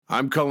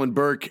I'm Cullen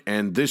Burke,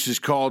 and this is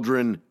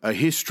Cauldron, a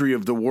history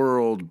of the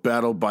world,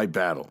 battle by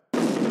battle.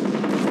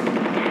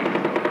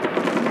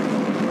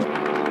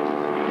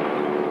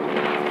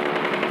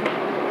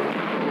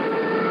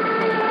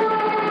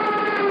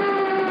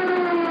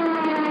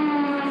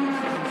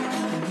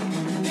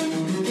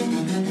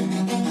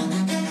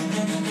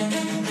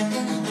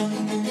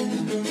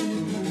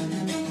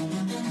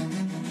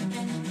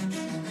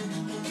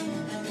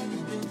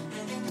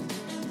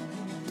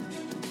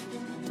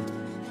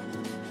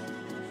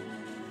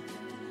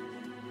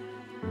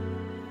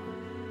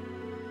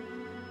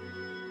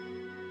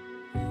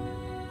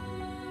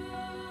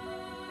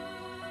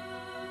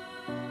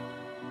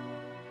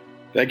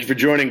 Thank you for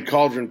joining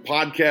Cauldron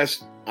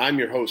Podcast. I'm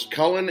your host,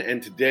 Cullen,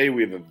 and today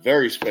we have a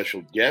very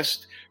special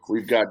guest.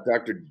 We've got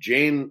Dr.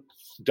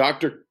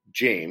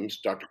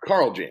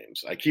 Carl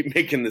James. I keep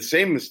making the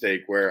same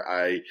mistake where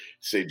I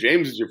say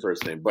James is your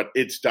first name, but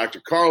it's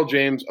Dr. Carl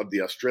James of the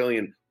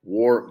Australian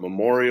War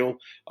Memorial.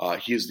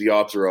 He is the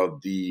author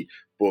of the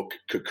book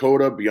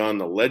Kokoda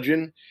Beyond the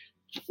Legend.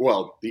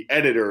 Well, the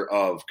editor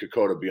of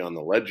Kokoda Beyond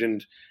the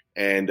Legend.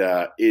 And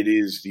it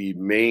is the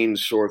main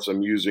source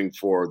I'm using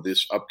for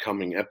this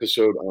upcoming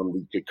episode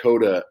on the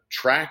Kokoda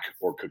Track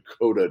or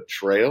Kokoda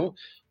Trail.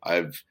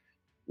 I've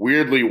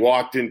weirdly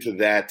walked into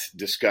that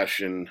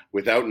discussion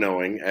without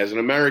knowing. As an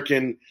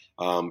American,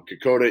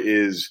 Kokoda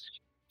is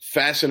a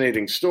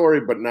fascinating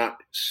story, but not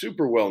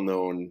super well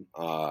known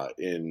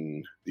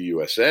in the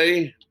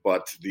USA.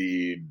 But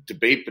the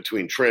debate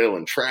between trail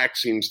and track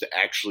seems to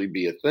actually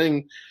be a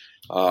thing.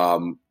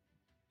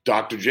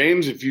 Dr.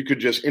 James, if you could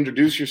just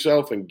introduce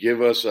yourself and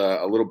give us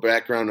a little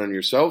background on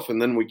yourself,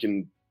 and then we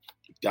can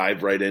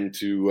dive right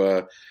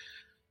into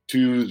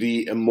to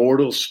the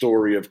immortal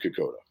story of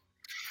Kokoda.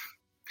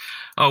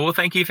 Oh, well,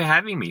 thank you for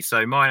having me.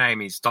 So my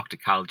name is Dr.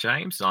 Carl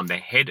James. I'm the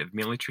head of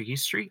military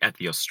history at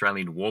the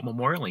Australian War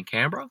Memorial in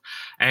Canberra.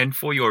 And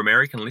for your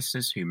American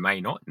listeners who may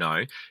not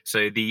know,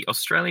 so the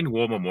Australian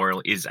War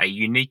Memorial is a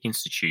unique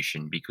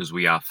institution because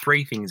we are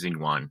three things in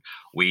one.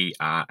 We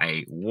are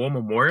a war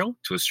memorial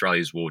to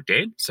Australia's war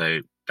dead, so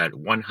that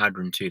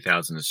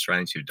 102,000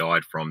 Australians who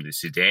died from the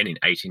Sudan in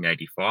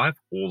 1885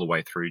 all the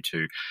way through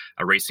to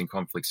recent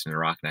conflicts in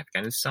Iraq and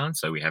Afghanistan.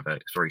 So we have a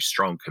very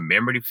strong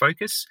commemorative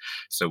focus.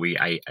 So we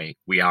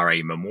are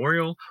a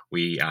memorial,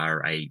 we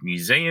are a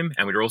museum,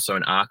 and we're also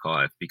an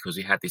archive because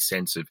we have this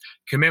sense of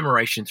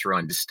commemoration through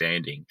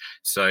understanding.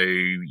 So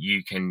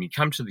you can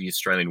come to the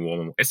Australian War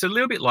Memorial. It's a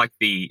little bit like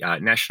the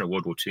National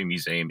World War II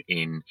Museum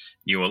in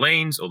New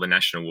Orleans or the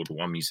National World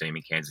War I Museum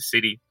in Kansas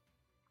City.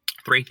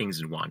 Three things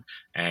in one.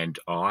 And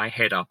I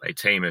head up a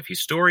team of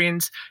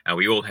historians.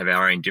 We all have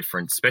our own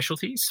different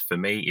specialties. For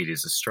me, it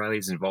is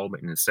Australia's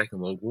involvement in the Second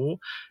World War.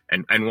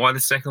 And why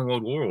the Second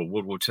World War or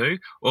World War II?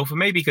 Well, for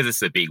me, because it's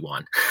the big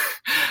one.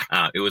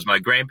 It was my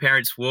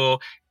grandparents' war.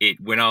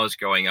 When I was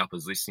growing up, I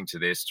was listening to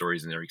their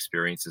stories and their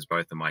experiences,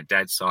 both on my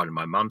dad's side and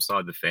my mum's side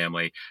of the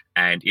family.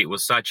 And it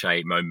was such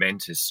a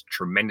momentous,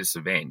 tremendous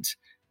event.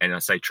 And I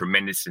say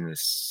tremendous in the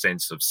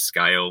sense of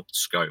scale,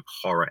 scope,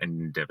 horror,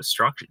 and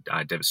devastation,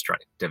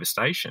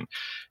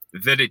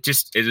 that it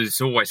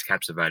has always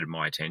captivated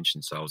my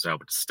attention. So I was able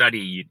to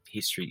study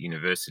history at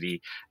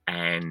university.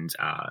 And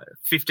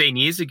 15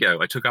 years ago,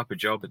 I took up a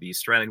job at the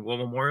Australian War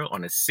Memorial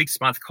on a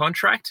 6-month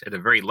contract at a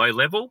very low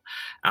level.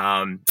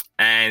 And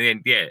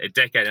then, a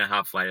decade and a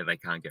half later, they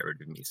can't get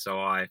rid of me.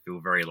 So I feel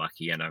very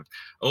lucky. And I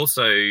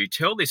also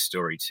tell this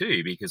story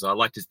too, because I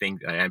like to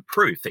think I am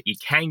proof that you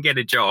can get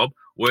a job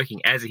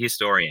working as a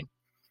historian.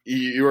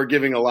 You are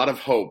giving a lot of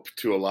hope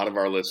to a lot of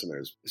our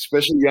listeners,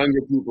 especially younger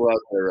people out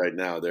there right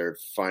now. They're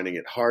finding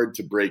it hard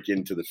to break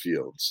into the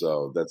field.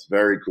 So that's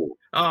very cool.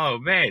 Oh,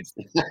 man.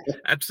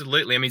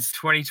 Absolutely. I mean,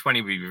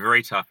 2020 would be a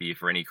very tough year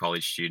for any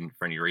college student,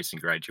 for any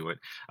recent graduate,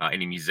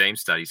 any museum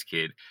studies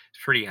kid.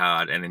 It's pretty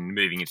hard. And then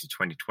moving into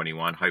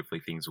 2021,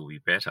 hopefully things will be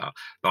better.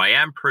 But I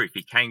am proof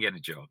you can get a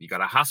job. You got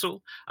to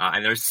hustle.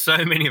 And there's so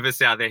many of us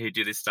out there who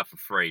do this stuff for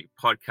free.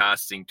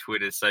 Podcasting,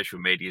 Twitter, social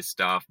media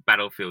stuff,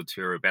 Battlefield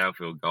Tour,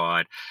 Battlefield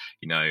Guide.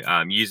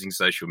 Using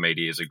social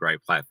media is a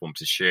great platform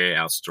to share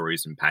our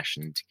stories and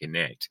passion to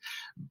connect.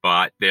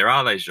 But there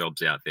are those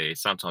jobs out there.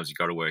 Sometimes you've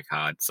got to work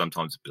hard,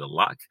 sometimes a bit of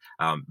luck,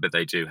 but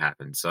they do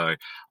happen. So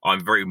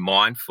I'm very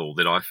mindful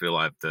that I feel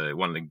I have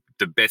one of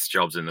the best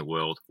jobs in the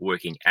world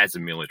working as a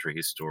military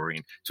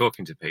historian,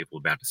 talking to people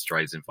about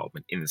Australia's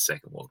involvement in the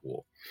Second World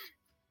War.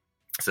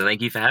 So thank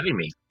you for having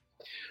me.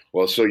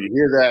 Well, so you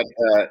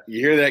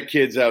hear that,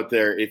 kids out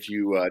there. If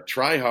you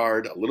try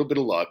hard, a little bit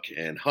of luck,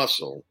 and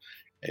hustle,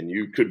 and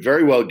you could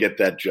very well get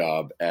that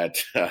job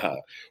at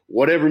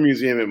whatever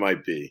museum it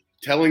might be,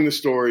 telling the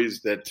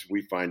stories that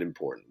we find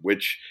important,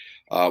 which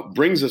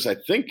brings us, I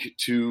think,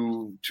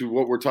 to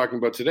what we're talking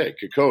about today,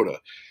 Kokoda.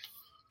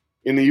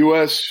 In the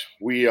U.S.,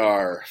 we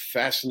are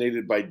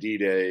fascinated by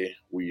D-Day.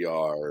 We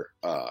are,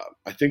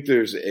 I think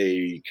there's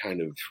a kind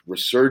of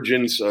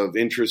resurgence of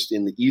interest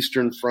in the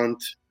Eastern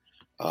Front.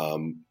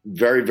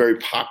 Very, very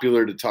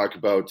popular to talk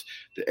about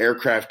the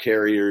aircraft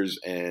carriers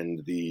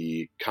and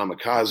the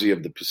kamikaze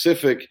of the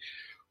Pacific,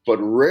 but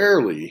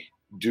rarely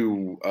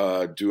do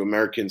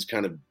Americans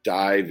kind of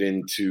dive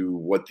into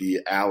what the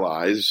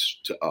allies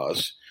to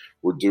us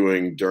were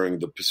doing during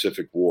the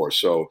Pacific War.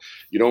 So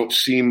you don't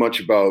see much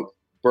about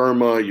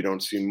Burma. You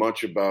don't see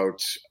much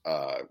about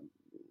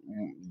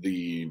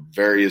the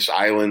various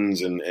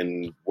islands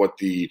and what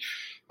the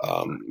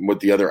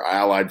other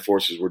allied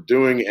forces were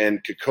doing.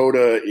 And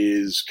Kokoda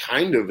is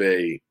kind of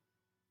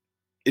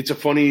it's a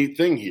funny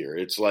thing here.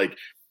 It's like,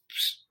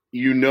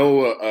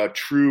 a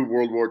true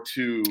World War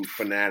II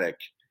fanatic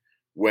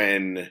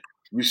when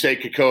you say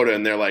Kokoda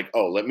and they're like,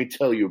 oh, let me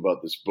tell you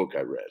about this book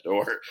I read.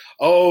 Or,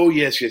 oh,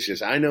 yes,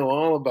 I know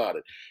all about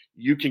it.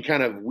 You can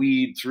kind of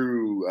weed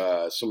through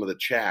some of the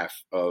chaff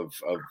of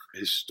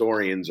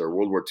historians or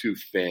World War II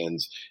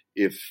fans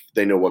if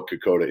they know what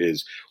Kokoda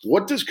is.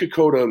 What does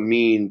Kokoda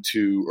mean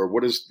or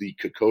what is the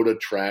Kokoda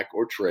track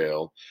or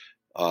trail?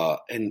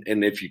 And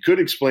if you could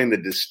explain the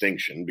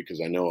distinction,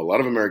 because I know a lot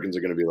of Americans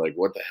are going to be like,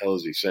 what the hell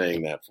is he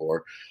saying that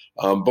for?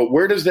 But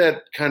where does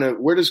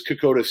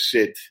Kokoda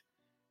sit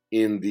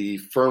in the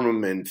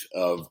firmament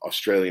of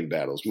Australian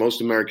battles?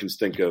 Most Americans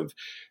think of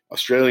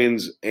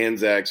Australians,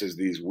 Anzacs, as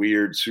these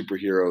weird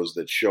superheroes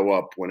that show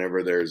up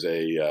whenever there's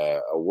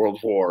a world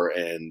war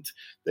and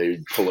they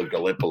pull a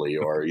Gallipoli,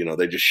 or,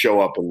 they just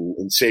show up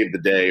and save the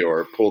day,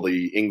 or pull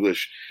the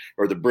English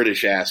or the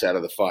British ass out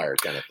of the fire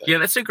kind of thing. Yeah,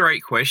 that's a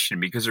great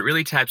question, because it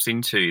really taps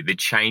into the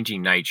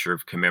changing nature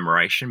of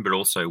commemoration, but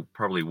also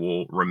probably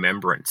war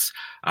remembrance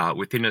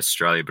within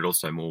Australia, but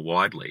also more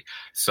widely.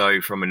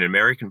 So from an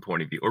American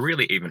point of view, or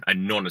really even a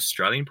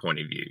non-Australian point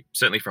of view,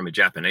 certainly from a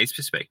Japanese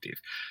perspective,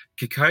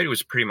 Kokoda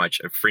was pretty much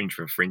a fringe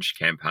for fringe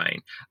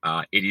campaign.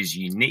 It is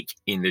unique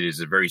in that it is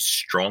a very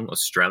strong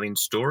Australian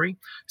story.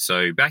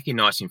 So back in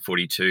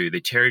 1942,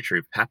 the territory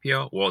of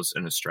Papua was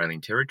an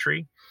Australian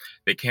territory.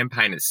 The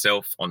campaign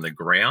itself on the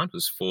ground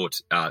was fought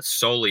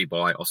solely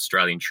by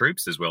Australian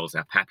troops, as well as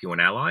our Papuan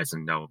allies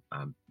and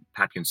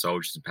Papuan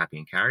soldiers and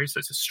Papuan carriers. So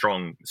it's a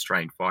strong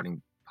Australian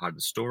fighting part of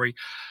the story.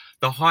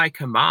 The High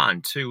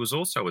Command, too, was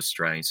also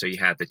Australian. So you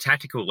have the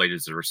tactical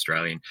leaders that are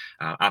Australian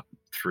up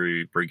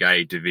through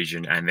brigade,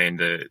 division, and then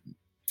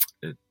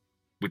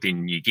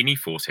within New Guinea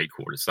Force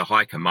headquarters, the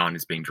High Command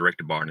is being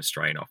directed by an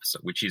Australian officer,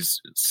 which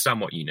is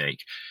somewhat unique.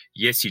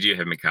 Yes, you do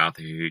have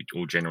MacArthur,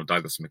 or General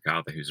Douglas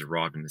MacArthur, who's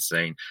arrived in the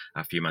scene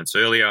a few months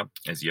earlier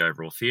as the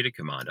overall theatre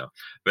commander.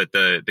 But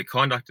the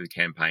conduct of the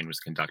campaign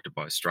was conducted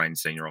by Australian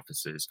senior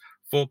officers,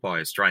 fought by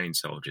Australian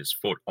soldiers,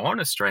 fought on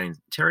Australian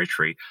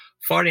territory,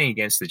 fighting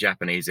against the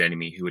Japanese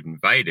enemy who had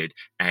invaded.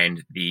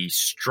 And the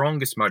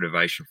strongest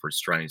motivation for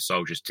Australian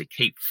soldiers to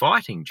keep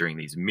fighting during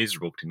these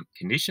miserable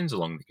conditions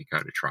along the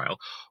Kokoda Trail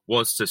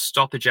was to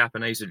stop the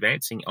Japanese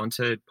advancing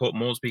onto Port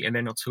Moresby and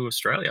then onto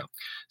Australia.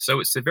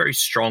 So it's the very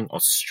strong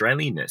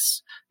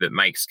Australianness that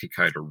makes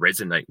Kokoda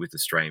resonate with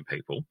Australian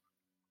people.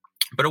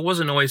 But it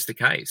wasn't always the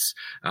case.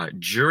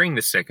 During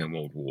the Second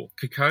World War,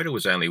 Kokoda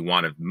was only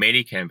one of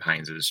many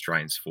campaigns that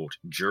Australians fought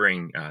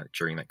during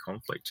that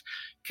conflict.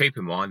 Keep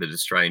in mind that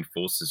Australian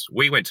forces,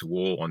 we went to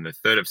war on the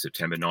 3rd of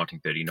September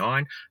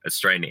 1939.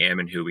 Australian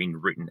airmen who were in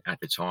Britain at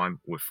the time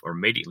were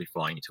immediately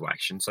flying into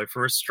action. So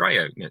for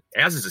Australia,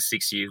 ours is a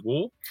 6-year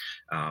war.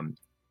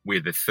 We're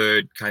the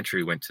third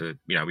country we went to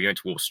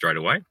war straight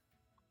away.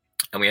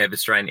 And we have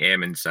Australian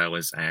airmen,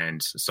 sailors,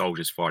 and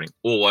soldiers fighting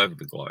all over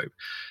the globe.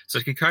 So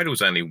Kokoda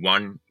was only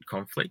one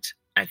conflict.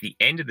 At the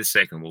end of the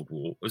Second World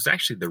War, it was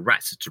actually the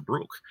Rats of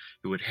Tobruk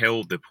who had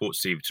held the port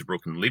city of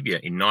Tobruk in Libya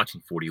in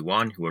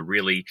 1941, who were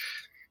really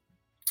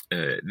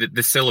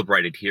the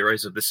celebrated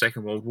heroes of the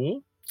Second World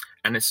War.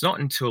 And it's not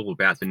until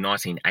about the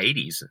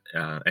 1980s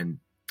and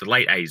the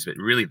late 80s, but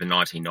really the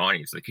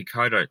 1990s, that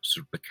Kokoda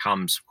sort of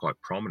becomes quite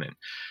prominent.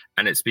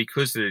 And it's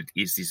because it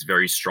is this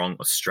very strong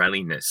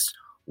Australianness.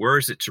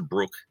 Whereas at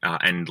Tobruk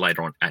and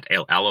later on at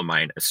El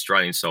Alamein,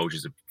 Australian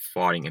soldiers are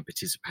fighting and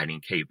participating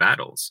in key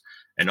battles.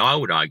 And I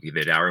would argue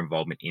that our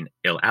involvement in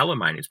El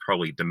Alamein is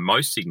probably the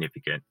most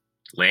significant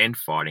land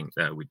fighting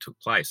that took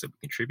place, that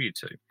we contributed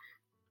to.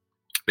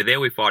 But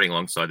there we're fighting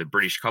alongside the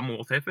British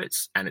Commonwealth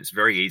efforts, and it's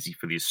very easy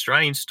for the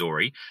Australian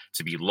story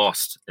to be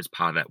lost as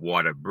part of that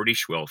wider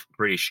British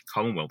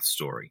Commonwealth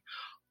story.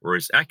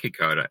 Whereas at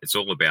Kokoda, it's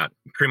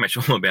pretty much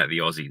all about the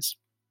Aussies.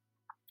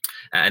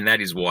 And that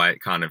is why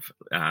it kind of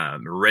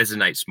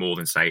resonates more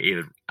than, say,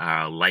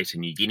 either later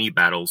New Guinea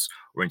battles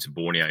or into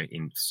Borneo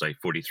in, say,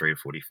 43 or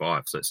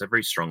 45. So it's a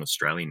very strong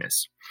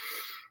Australianness.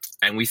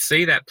 And we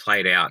see that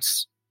played out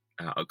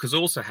because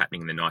also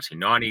happening in the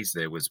 1990s,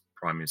 there was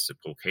Prime Minister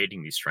Paul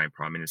Keating, the Australian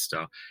Prime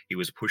Minister. He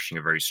was pushing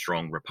a very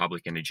strong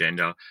Republican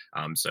agenda.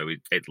 So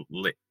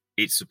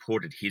it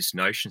supported his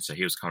notion. So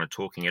he was kind of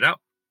talking it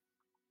up.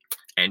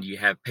 And you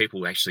have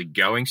people actually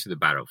going to the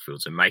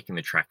battlefields and making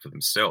the track for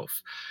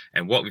themselves.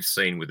 And what we've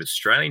seen with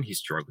Australian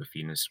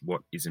historiography, and is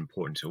what is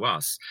important to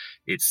us,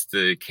 it's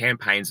the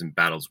campaigns and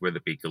battles, whether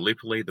it be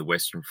Gallipoli, the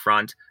Western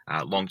Front,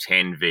 Long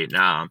Tan,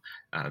 Vietnam,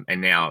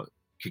 and now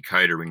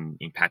Kokoda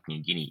in Papua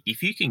New Guinea.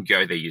 If you can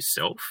go there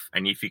yourself,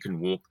 and if you can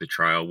walk the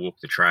trail, walk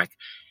the track,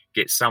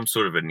 get some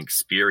sort of an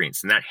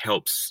experience, and that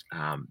helps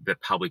the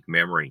public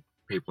memory,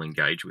 people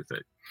engage with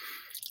it.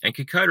 And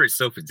Kokoda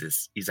itself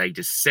is a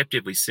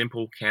deceptively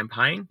simple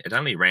campaign. It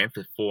only ran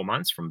for 4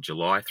 months, from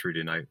July through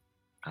to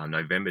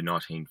November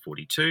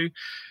 1942,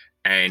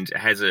 and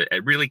has a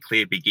really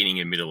clear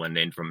beginning and middle and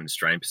end from an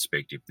Australian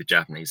perspective. The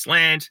Japanese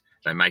land,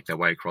 they make their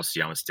way across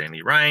the Yellow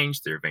Stanley Range.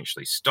 They're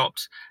eventually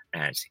stopped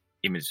at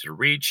Imata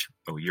Ridge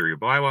or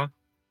Uriwaiwa,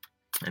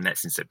 and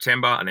that's in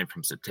September. And then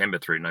from September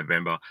through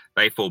November,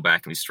 they fall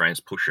back and the Australians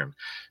push them.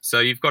 So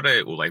you've got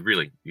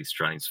the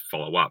Australians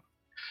follow up.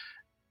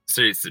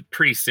 So it's a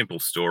pretty simple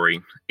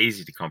story,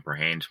 easy to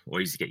comprehend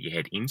or easy to get your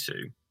head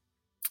into.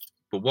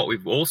 But what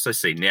we've also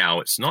seen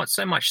now, it's not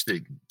so much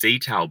the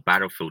detailed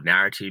battlefield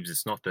narratives,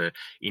 it's not the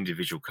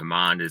individual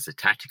commanders, the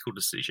tactical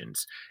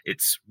decisions.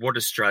 It's what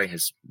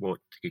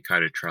the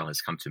Kokoda Trail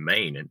has come to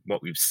mean. And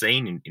what we've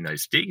seen in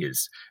those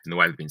figures and the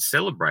way they've been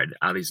celebrated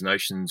are these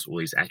notions, all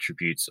these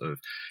attributes of,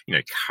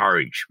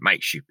 courage,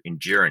 mateship,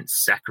 endurance,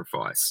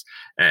 sacrifice,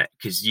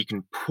 because you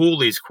can pull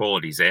these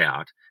qualities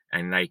out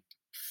and they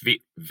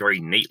fit very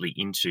neatly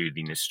into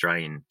the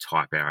Australian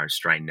type, our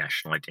Australian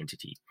national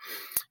identity.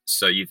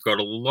 So you've got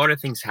a lot of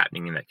things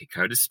happening in that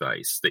Kokoda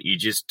space that you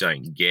just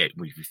don't get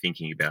when you're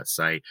thinking about,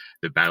 say,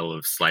 the Battle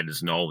of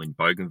Slater's Knoll in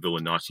Bougainville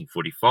in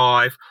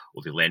 1945,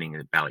 or the landing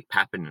at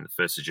Balikpapan on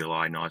the 1st of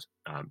July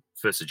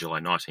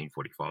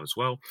 1945 as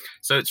well.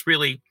 So it's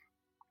really,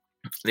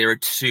 there are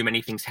too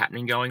many things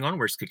happening going on,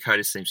 whereas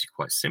Kokoda seems to be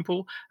quite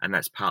simple, and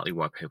that's partly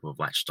why people have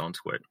latched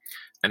onto it.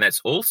 And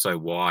that's also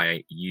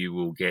why you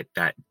will get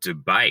that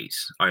debate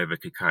over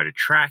Kokoda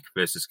Track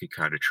versus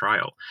Kokoda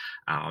Trail.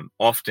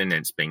 Often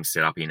it's being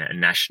set up in a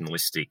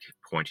nationalistic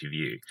point of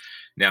view.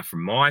 Now,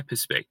 from my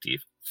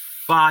perspective,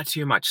 far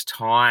too much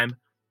time,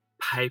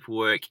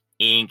 paperwork,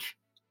 ink,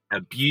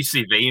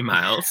 abusive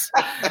emails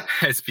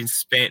has been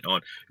spent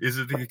on, is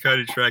it the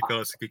Kokoda Track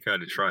or is it the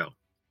Kokoda Trail?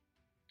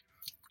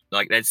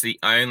 Like, that's the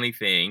only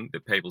thing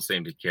that people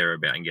seem to care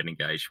about and get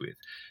engaged with.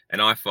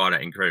 And I find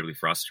it incredibly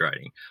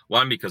frustrating.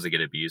 One, because they get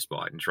abused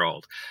by it and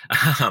trolled.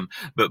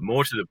 But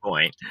more to the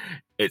point,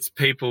 it's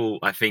people,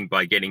 I think,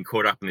 by getting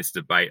caught up in this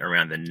debate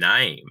around the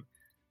name,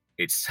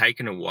 it's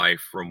taken away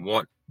from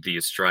what the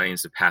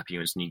Australians, the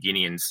Papuans, New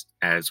Guineans,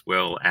 as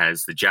well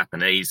as the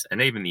Japanese and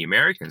even the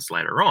Americans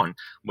later on,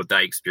 what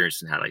they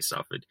experienced and how they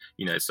suffered.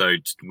 So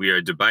we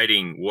are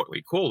debating what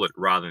we call it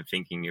rather than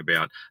thinking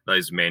about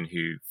those men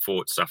who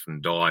fought, suffered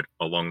and died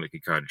along the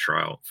Kokoda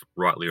Trail,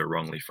 rightly or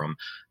wrongly, from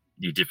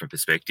your different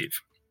perspective.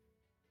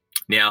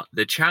 Now,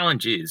 the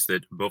challenge is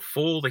that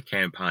before the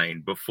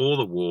campaign, before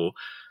the war,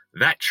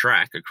 that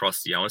track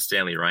across the Yellow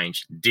Stanley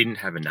Range didn't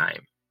have a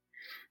name.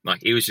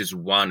 Like, it was just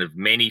one of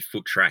many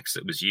foot tracks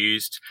that was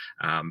used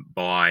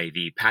by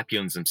the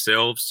Papuans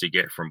themselves to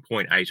get from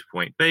point A to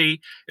point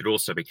B. It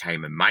also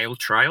became a mail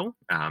trail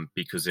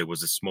because there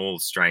was a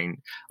small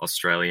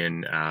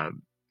Australian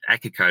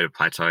at Kokoda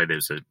Plateau. There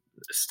was a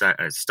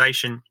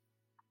station,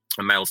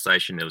 a mail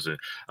station. There was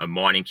a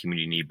mining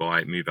community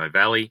nearby, Muvo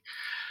Valley.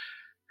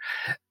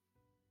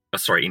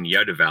 In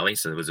Yoda Valley,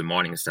 so there was a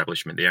mining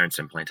establishment there and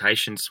some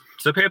plantations.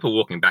 So people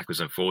walking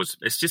backwards and forwards.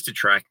 It's just a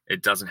track.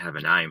 It doesn't have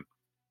a name.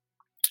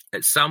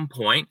 At some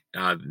point,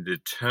 the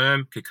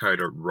term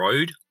Kokoda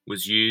Road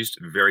was used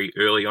very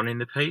early on in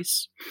the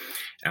piece.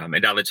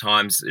 At other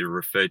times, it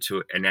referred to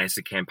it, and as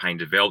the campaign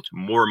developed,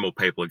 more and more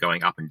people are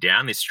going up and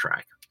down this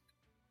track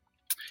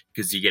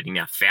because you're getting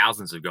now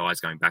thousands of guys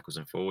going backwards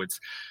and forwards.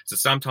 So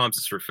sometimes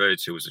it's referred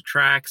to as a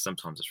track,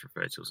 sometimes it's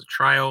referred to as a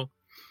trail,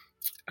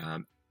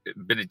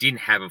 but it didn't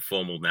have a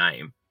formal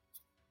name.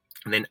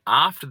 And then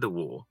after the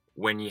war,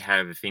 when you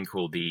have a thing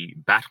called the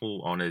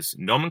Battle Honours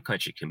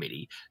Nomenclature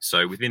Committee,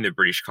 so within the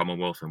British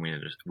Commonwealth and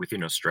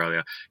within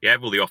Australia, you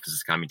have all the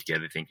officers coming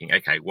together thinking,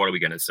 okay, what are we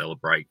going to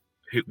celebrate?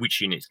 Which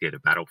units get a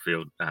battle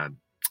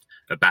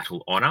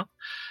honour?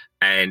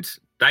 And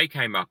they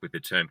came up with the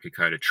term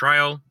Kokoda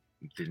Trail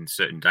in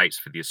certain dates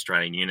for the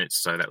Australian units,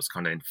 so that was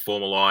kind of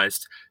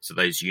formalised. So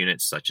those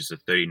units, such as the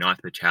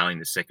 39th Battalion,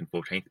 the 2nd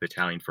 14th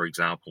Battalion, for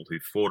example, who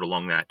fought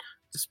along that,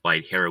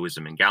 displayed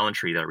heroism and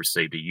gallantry, they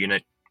received a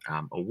unit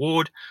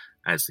award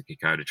as the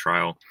Kokoda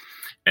Trail.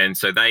 And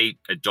so they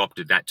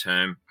adopted that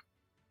term.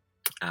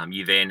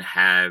 You then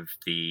have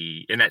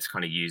and that's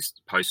kind of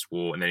used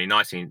post-war. And then in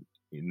the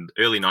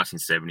early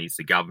 1970s,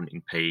 the government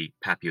in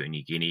Papua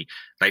New Guinea,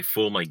 they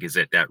formally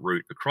gazette that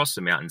route across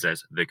the mountains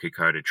as the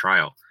Kokoda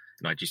Trail.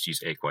 And I just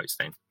use air quotes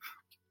then.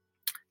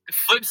 The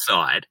flip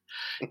side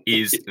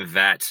is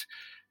that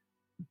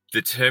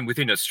the term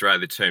within Australia,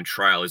 the term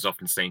trail is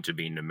often seen to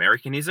be an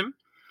Americanism.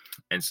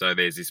 And so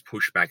there's this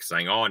pushback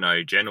saying, oh,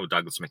 no, General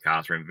Douglas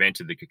MacArthur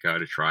invented the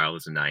Kokoda Trail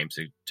as a name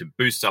to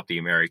boost up the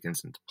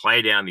Americans and to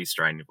play down the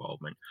Australian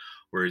involvement,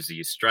 whereas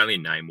the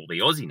Australian name, or the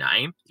Aussie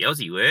name, the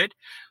Aussie word,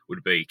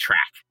 would be track.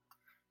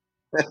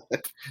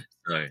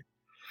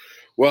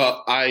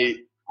 Well, I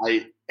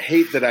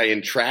hate that I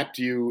entrapped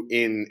you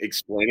in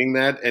explaining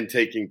that and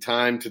taking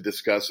time to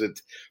discuss it,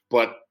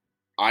 but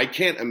I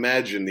can't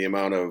imagine the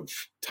amount of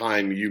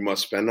time you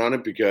must spend on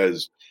it,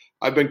 because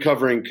I've been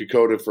covering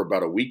Kokoda for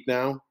about a week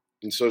now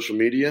in social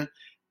media,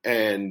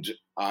 and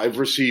I've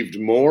received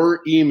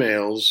more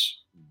emails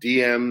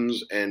DMs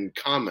and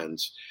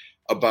comments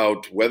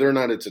about whether or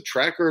not it's a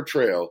track or a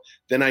trail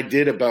than I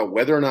did about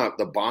whether or not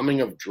the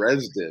bombing of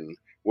Dresden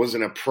was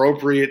an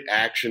appropriate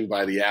action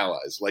by the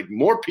Allies. Like,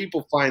 more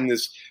people find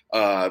this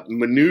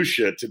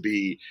minutia to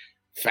be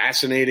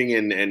fascinating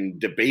and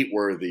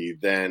debate-worthy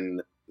than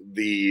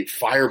the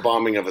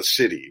firebombing of a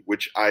city,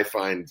 which I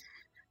find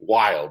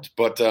wild.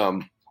 But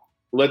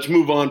let's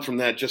move on from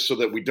that, just so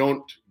that we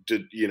don't,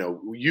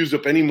 use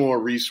up any more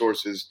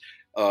resources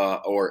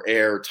or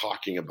air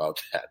talking about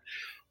that.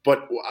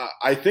 But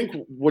I think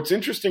what's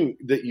interesting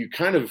that you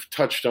kind of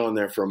touched on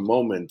there for a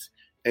moment,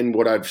 and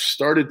what I've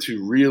started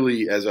to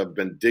really, as I've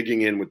been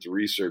digging in with the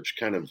research,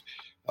 kind of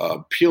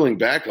peeling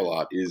back a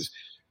lot, is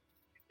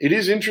it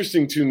is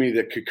interesting to me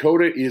that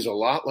Kokoda is a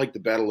lot like the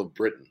Battle of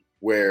Britain,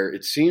 where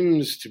it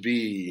seems to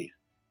be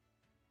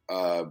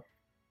a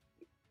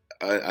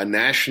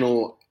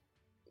national,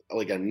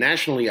 like a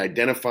nationally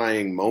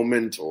identifying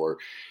moment, or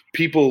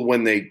people,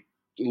 when they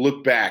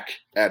look back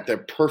at their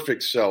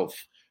perfect self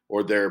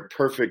or their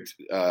perfect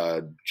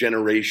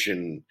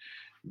generation,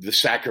 the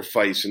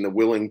sacrifice and the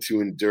willing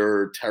to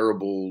endure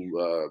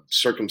terrible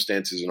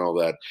circumstances and all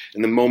that,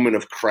 in the moment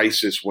of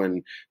crisis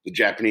when the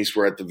Japanese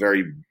were at the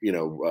very,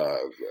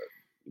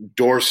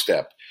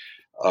 doorstep,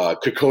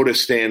 Kokoda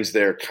stands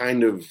there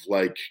kind of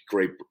like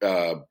Great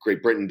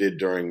Britain did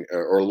during,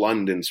 or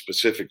London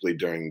specifically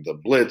during the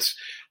Blitz.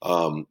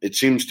 It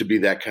seems to be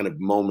that kind of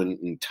moment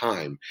in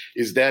time.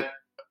 Is that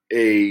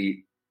a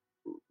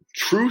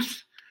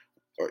truth?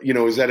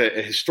 Is that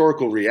a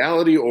historical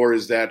reality, or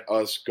is that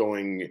us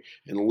going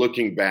and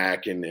looking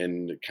back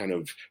and kind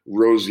of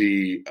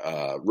rosy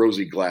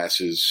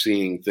glasses,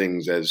 seeing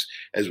things as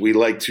we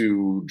like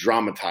to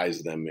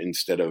dramatize them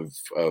instead of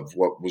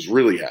what was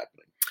really happening?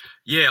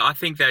 Yeah, I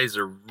think that is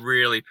a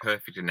really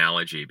perfect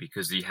analogy,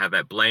 because you have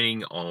that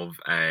blending of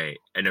an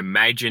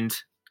imagined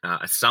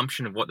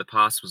assumption of what the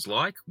past was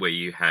like, where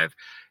you have,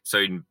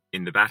 so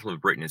in the Battle of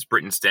Britain, is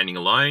Britain standing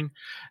alone.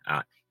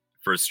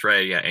 For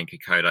Australia and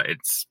Kokoda,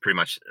 it's pretty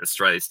much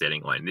Australia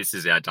standing alone. This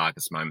is our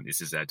darkest moment. This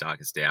is our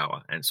darkest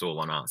hour, and it's all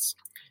on us.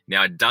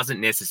 Now, it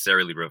doesn't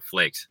necessarily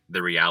reflect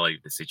the reality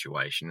of the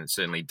situation. It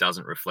certainly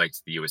doesn't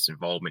reflect the US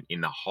involvement in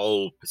the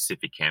whole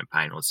Pacific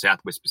campaign or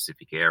Southwest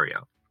Pacific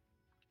area,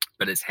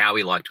 but it's how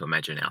we like to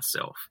imagine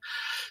ourselves.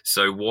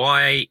 So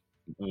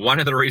one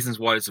of the reasons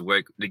why does it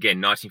work,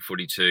 again,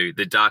 1942,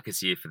 the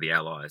darkest year for the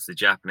Allies. The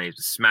Japanese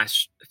were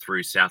smashed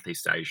through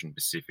Southeast Asia and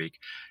Pacific.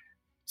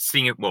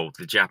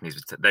 The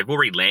Japanese, they've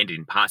already landed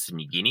in parts of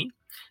New Guinea.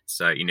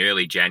 So in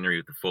early January,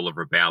 with the fall of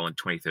Rabaul on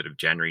 23rd of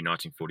January,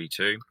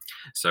 1942.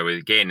 So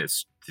again,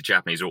 the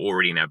Japanese are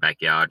already in our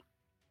backyard.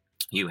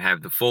 You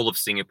have the fall of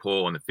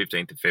Singapore on the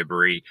 15th of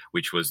February,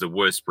 which was the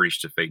worst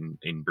British defeat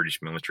in British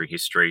military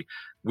history.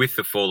 With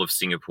the fall of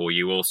Singapore,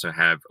 you also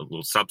have, a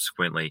little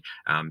subsequently,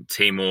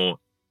 Timor,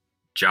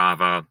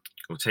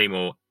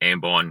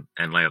 Ambon,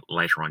 and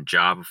later on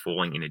Java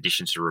falling, in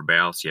addition to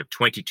Rabaul. So you have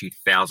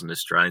 22,000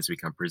 Australians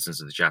become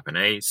prisoners of the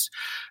Japanese.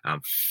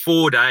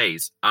 4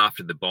 days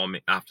after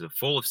the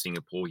fall of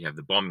Singapore, you have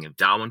the bombing of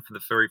Darwin for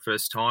the very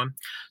first time.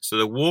 So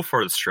the war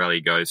for Australia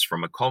goes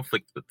from a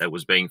conflict that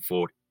was being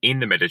fought in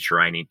the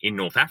Mediterranean, in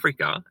North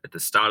Africa, at the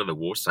start of the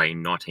war, say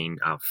in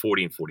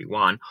 1940 and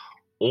 41,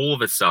 all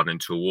of a sudden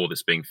to a war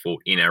that's being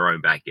fought in our own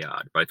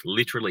backyard, both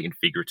literally and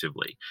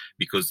figuratively,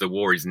 because the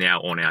war is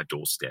now on our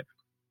doorstep.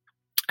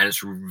 And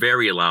it's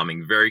very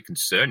alarming, very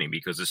concerning,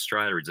 because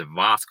Australia is a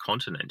vast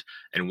continent.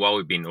 And while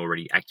we've been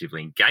already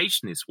actively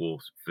engaged in this war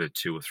for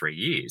 2 or 3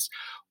 years,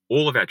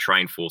 all of our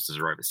trained forces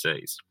are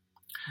overseas.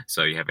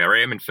 So you have our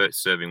airmen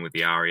serving with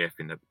the RAF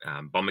in the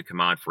Bomber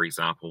Command, for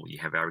example. You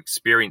have our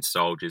experienced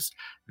soldiers.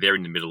 They're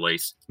in the Middle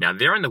East. Now,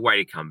 they're on the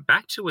way to come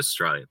back to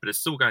Australia, but it's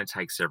still going to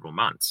take several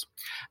months.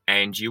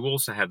 And you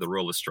also have the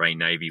Royal Australian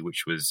Navy,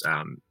 which was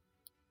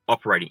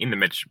operating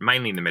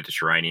mainly in the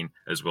Mediterranean,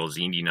 as well as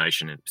the Indian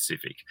Ocean and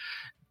Pacific.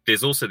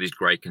 There's also this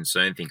great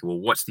concern thinking, well,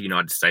 what's the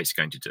United States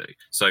going to do?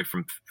 So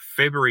from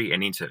February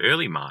and into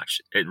early March,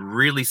 it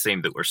really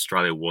seemed that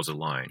Australia was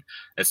alone.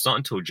 It's not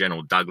until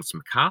General Douglas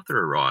MacArthur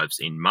arrives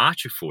in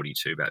March of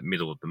 42, about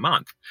middle of the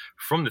month,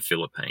 from the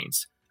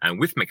Philippines.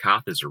 And with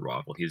MacArthur's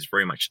arrival, he was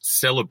very much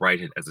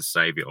celebrated as a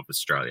saviour of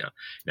Australia.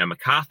 Now,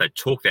 MacArthur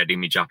talked that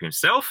image up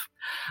himself.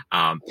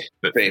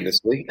 But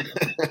famously.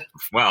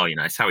 Well,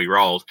 it's how he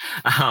rolled.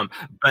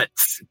 But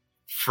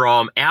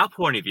from our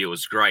point of view, it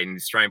was great, and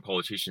the Australian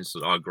politicians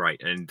thought, oh,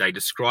 great. And they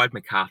described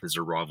MacArthur's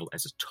arrival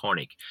as a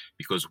tonic,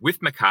 because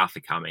with MacArthur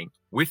coming,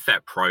 with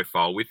that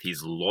profile, with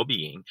his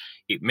lobbying,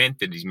 it meant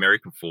that the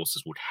American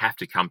forces would have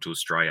to come to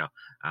Australia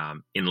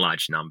in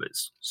large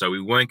numbers. So we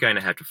weren't going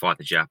to have to fight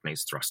the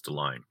Japanese thrust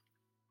alone.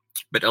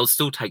 But it'll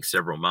still take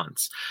several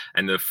months.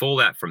 And the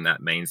fallout from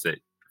that means that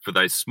for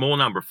those small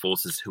number of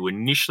forces who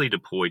initially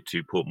deployed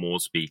to Port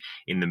Moresby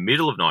in the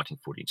middle of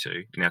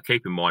 1942, now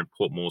keep in mind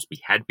Port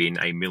Moresby had been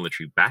a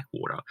military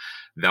backwater,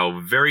 they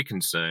were very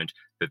concerned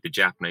that the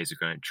Japanese are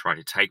going to try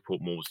to take Port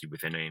Moresby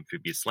with an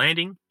amphibious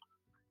landing.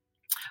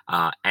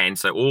 And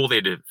so all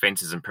their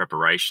defences and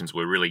preparations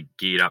were really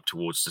geared up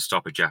towards to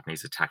stop a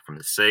Japanese attack from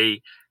the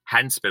sea.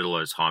 hadn't spent a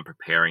lot of time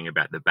preparing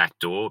about the back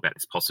door, about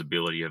this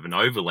possibility of an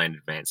overland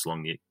advance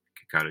along the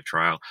Kokoda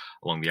Trail,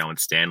 along the Owen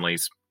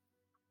Stanleys.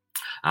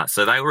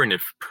 So they were in a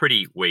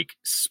pretty weak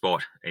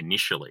spot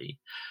initially.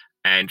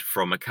 And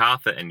from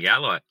MacArthur and the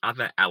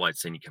other Allied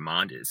senior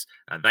commanders,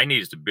 they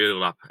needed to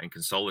build up and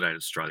consolidate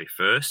Australia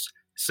first,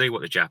 see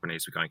what the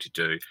Japanese were going to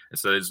do. And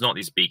so there's not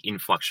this big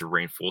influx of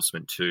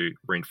reinforcements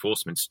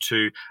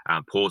to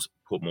Port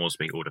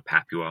Moresby or to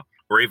Papua,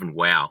 or even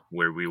Wau,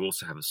 where we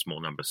also have a small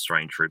number of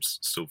Australian troops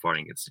still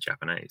fighting against the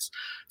Japanese.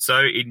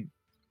 So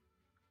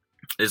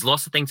there's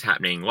lots of things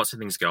happening, lots of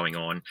things going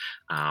on.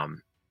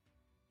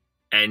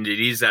 And it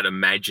is that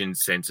imagined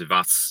sense of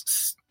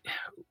us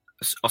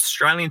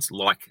Australians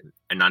like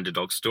an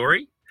underdog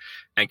story,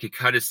 and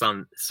Kokoda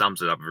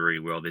sums it up very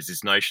well. There's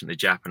this notion the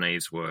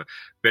Japanese were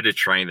better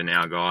trained than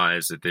our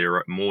guys, that there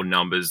are more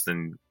numbers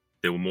than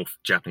there were more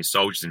Japanese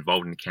soldiers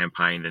involved in the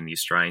campaign than the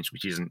Australians,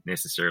 which isn't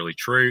necessarily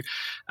true.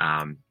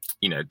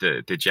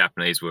 The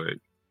Japanese were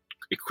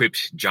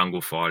equipped jungle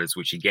fighters,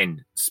 which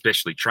again,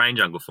 specially trained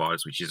jungle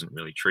fighters, which isn't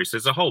really true. So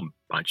there's a whole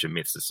bunch of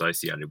myths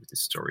associated with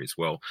this story as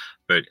well.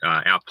 But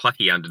our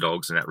plucky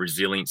underdogs and that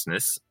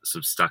resilienceness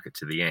sort of stuck it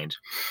to the end.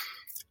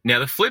 Now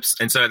the flips,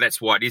 and so that's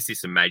why it is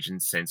this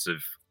imagined sense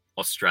of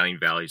Australian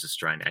values,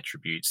 Australian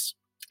attributes,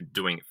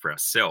 doing it for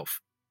ourselves.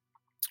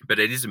 But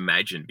it is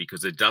imagined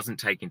because it doesn't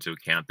take into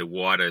account the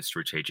wider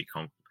strategic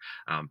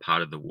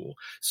part of the war.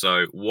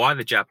 So why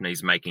the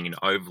Japanese making an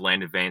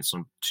overland advance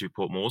to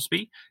Port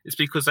Moresby is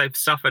because they've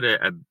suffered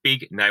a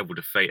big naval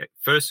defeat,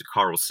 first at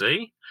Coral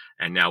Sea,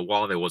 and now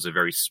while there was a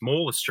very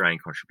small Australian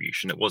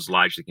contribution, it was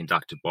largely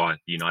conducted by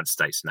the United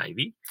States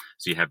Navy.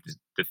 So you have the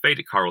defeat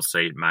at Coral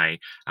Sea in May,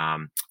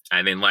 and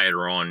then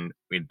later on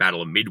in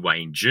Battle of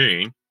Midway in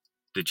June,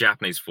 the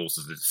Japanese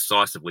forces are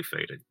decisively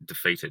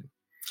defeated.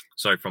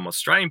 So from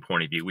Australian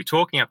point of view, we're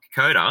talking up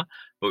Kokoda,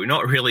 but we're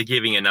not really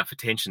giving enough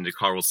attention to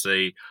Coral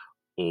Sea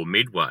or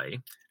Midway,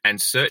 and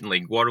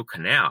certainly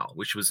Guadalcanal,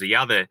 which was the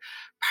other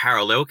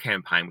parallel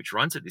campaign which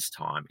runs at this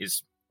time,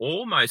 is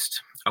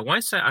almost, I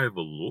won't say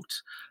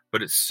overlooked,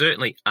 but it's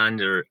certainly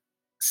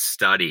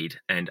understudied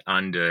and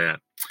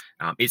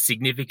its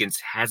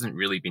significance hasn't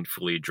really been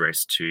fully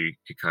addressed to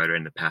Kokoda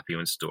and the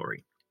Papuan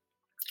story.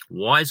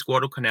 Why is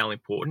Guadalcanal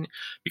important?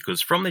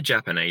 Because from the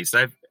Japanese,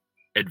 they've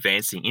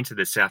advancing into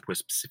the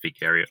Southwest Pacific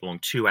area along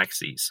two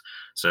axes.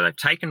 So they've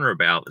taken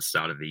Rabaul at the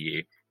start of the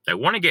year. They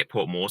want to get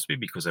Port Moresby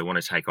because they want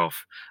to take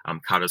off,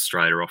 cut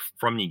Australia off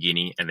from New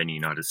Guinea and then the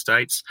United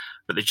States.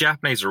 But the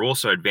Japanese are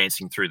also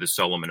advancing through the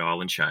Solomon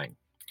Island chain.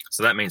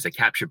 So that means they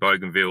capture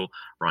Bougainville,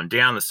 run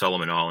down the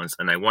Solomon Islands,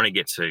 and they want to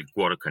get to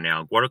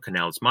Guadalcanal.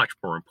 Guadalcanal is much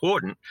more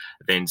important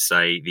than,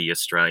 say,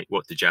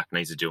 what the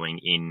Japanese are doing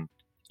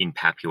in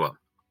Papua.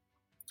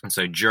 And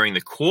so during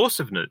the course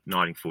of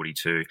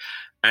 1942,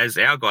 as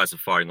our guys are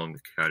fighting along the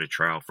Kokoda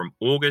Trail, from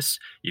August,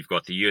 you've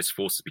got the US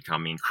forces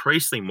becoming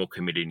increasingly more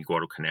committed in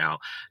Guadalcanal.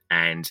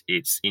 And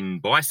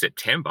by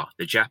September,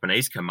 the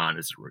Japanese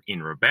commanders in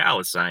Rabaul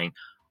are saying,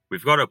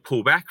 we've got to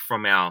pull back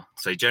from our,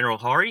 say, General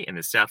Hori and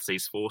the South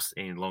Seas Force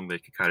along the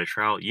Kokoda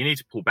Trail. You need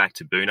to pull back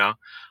to Buna.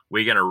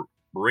 We're going to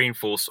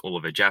reinforce all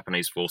of the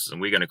Japanese forces, and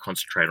we're going to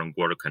concentrate on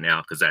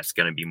Guadalcanal because that's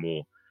going to be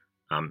more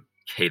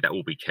key. That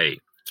will be key.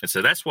 And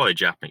so that's why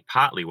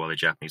partly why the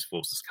Japanese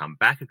forces come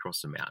back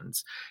across the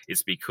mountains,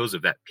 is because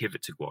of that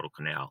pivot to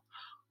Guadalcanal.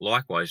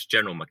 Likewise,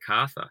 General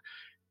MacArthur,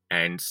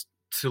 and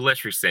to a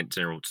lesser extent,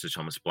 General Sir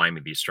Thomas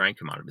Blamey, the Australian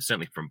commander, but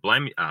certainly from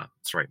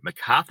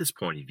MacArthur's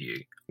point of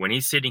view, when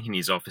he's sitting in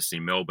his office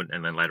in Melbourne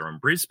and then later in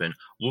Brisbane,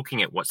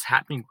 looking at what's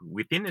happening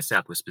within the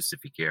Southwest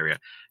Pacific area,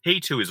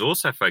 he too is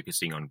also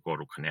focusing on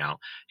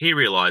Guadalcanal. He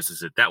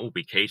realizes that will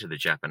be key to the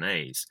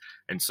Japanese.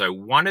 And so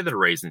one of the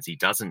reasons he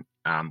doesn't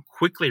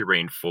quickly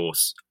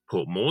reinforce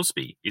Port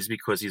Moresby is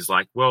because he's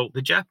like, well,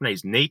 the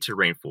Japanese need to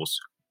reinforce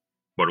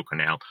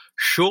Guadalcanal.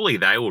 Surely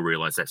they will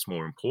realize that's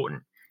more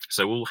important.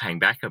 So we'll hang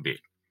back a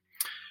bit.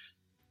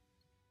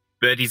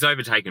 But he's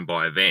overtaken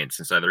by events,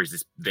 and so there is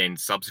this then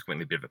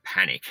subsequently a bit of a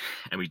panic,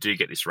 and we do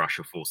get this rush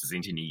of forces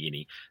into New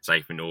Guinea,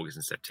 say, in August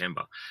and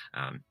September.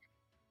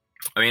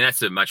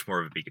 That's a much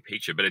more of a bigger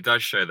picture, but it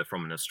does show that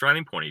from an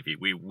Australian point of view,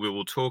 we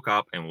will talk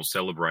up and we'll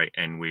celebrate,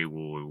 and we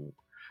will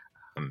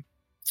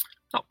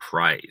not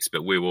praise,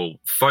 but we will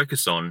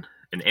focus on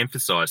and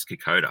emphasise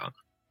Kokoda.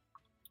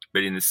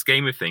 But in the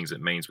scheme of things,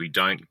 it means we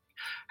don't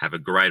have a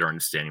greater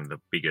understanding of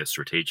the bigger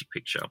strategic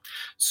picture.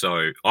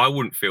 So I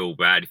wouldn't feel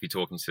bad if you're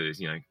talking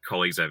to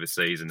colleagues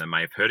overseas and they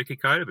may have heard of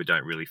Kokoda but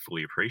don't really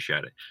fully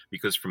appreciate it,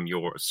 because from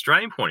your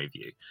Australian point of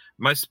view,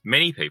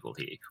 many people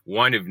here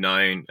won't have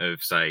known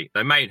of, say,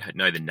 they may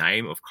know the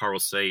name of Coral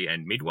Sea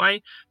and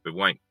Midway, but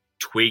won't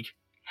twig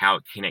how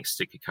it connects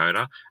to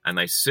Kokoda, and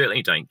they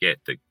certainly don't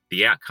get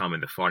the outcome of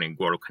the fighting in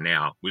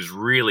Guadalcanal was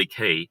really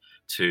key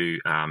to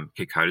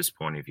Kokoda's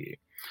point of view.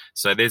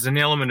 So there's an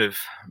element of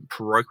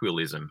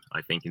parochialism,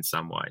 I think, in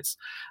some ways.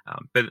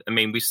 But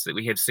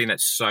we have seen that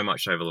so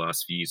much over the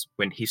last few years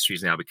when history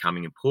is now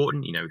becoming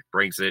important, with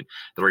Brexit,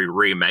 the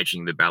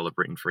reimagining the Battle of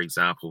Britain, for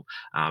example,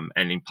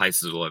 and in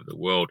places all over the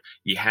world,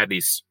 you have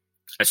this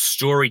a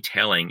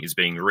storytelling is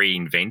being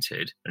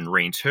reinvented and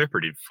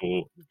reinterpreted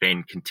for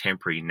then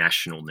contemporary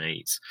national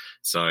needs.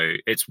 So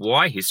it's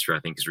why history, I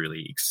think, is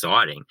really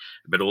exciting,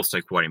 but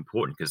also quite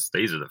important, because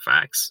these are the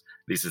facts.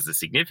 This is the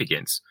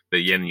significance.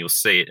 But then you'll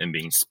see it and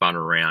being spun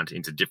around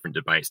into different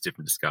debates,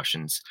 different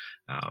discussions,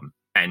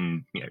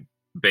 and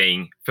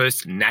being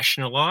first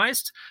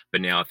nationalized,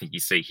 but now I think you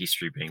see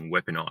history being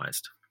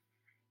weaponized.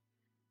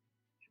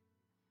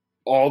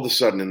 All of a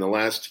sudden, in the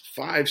last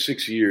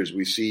 5-6 years,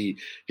 we see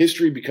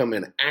history become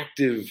an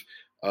active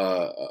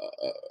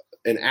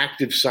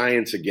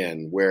science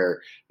again,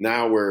 where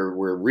now we're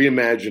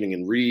reimagining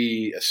and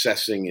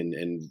reassessing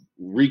and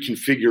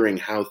reconfiguring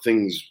how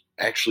things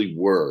actually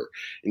were,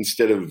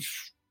 instead of,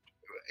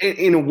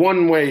 in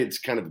one way, it's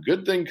kind of a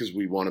good thing because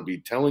we want to be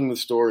telling the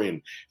story,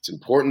 and it's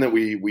important that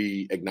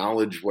we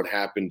acknowledge what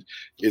happened,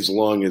 as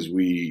long as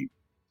we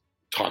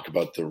talk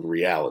about the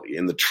reality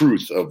and the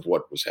truth of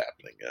what was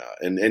happening.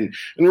 And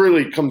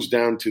really it comes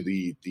down to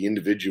the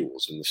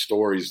individuals and the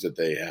stories that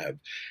they have.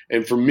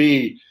 And for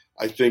me,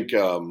 I think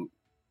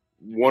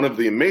one of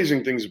the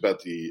amazing things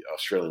about the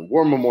Australian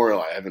War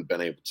Memorial, I haven't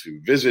been able to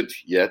visit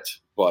yet,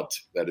 but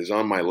that is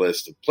on my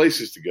list of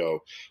places to go.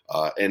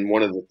 And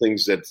one of the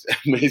things that's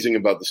amazing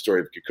about the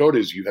story of Kokoda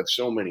is you have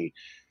so many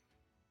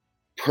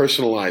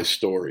personalized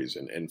stories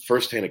and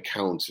firsthand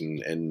accounts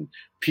and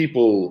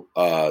people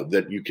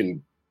that you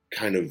can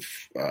kind of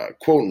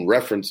quote and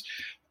reference.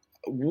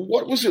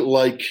 What was it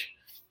like,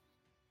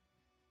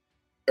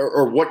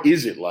 or what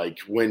is it like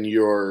when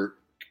you're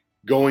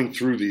going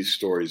through these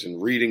stories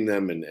and reading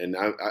them? And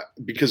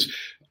because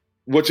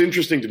what's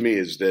interesting to me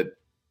is that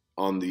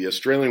on the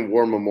Australian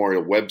War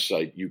Memorial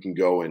website, you can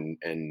go and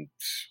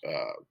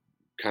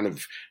kind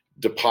of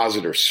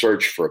deposit or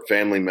search for a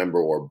family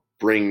member, or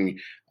bring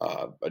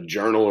a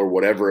journal or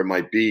whatever it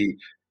might be,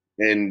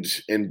 and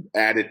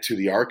add it to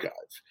the archive.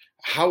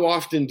 How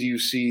often do you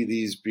see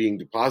these being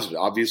deposited?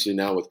 Obviously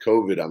now with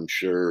COVID, I'm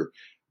sure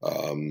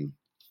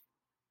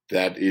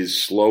that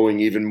is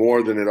slowing even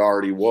more than it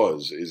already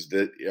was.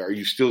 Are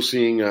you still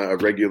seeing a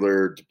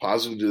regular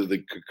deposit of the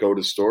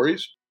Kokoda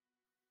stories?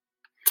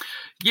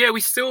 Yeah,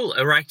 we still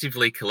are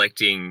actively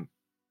collecting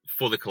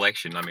for the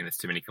collection. I mean, there's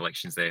too many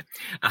collections there.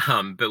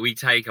 But we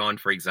take on,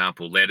 for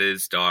example,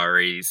 letters,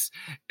 diaries,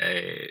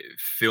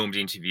 filmed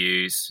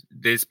interviews.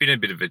 There's been a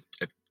bit of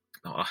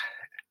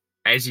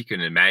as you can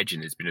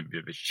imagine, there's been a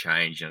bit of a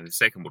change. The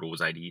Second World War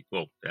was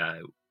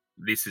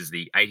this is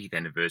the 80th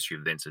anniversary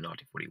of events of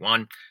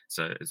 1941,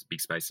 so it's a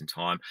big space in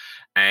time.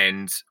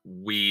 And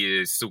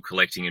we're still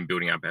collecting and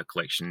building up our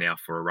collection now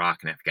for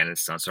Iraq and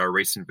Afghanistan, so our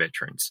recent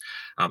veterans.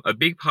 A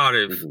big part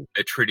of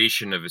a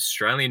tradition of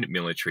Australian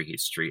military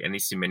history, and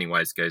this in many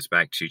ways goes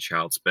back to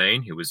Charles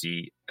Bean, who was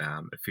the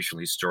official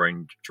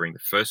historian during the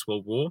First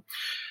World War.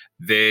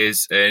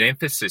 There's an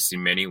emphasis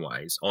in many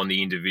ways on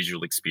the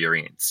individual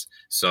experience.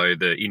 So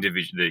the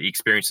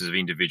experiences of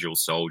individual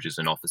soldiers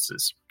and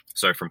officers.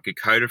 So from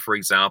Kokoda, for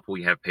example,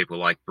 we have people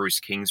like Bruce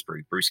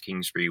Kingsbury. Bruce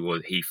Kingsbury,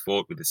 he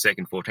fought with the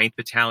 2nd 14th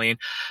Battalion.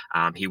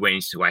 He went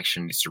into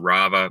action in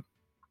Issarava.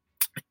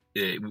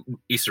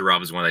 Issarava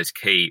was one of those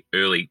key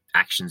early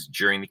actions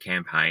during the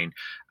campaign.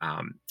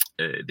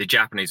 The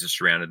Japanese are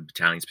surrounded the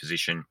battalion's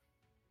position.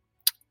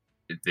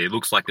 It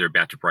looks like they're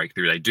about to break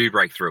through. They do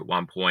break through at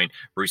one point.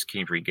 Bruce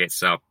Kingsbury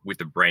gets up with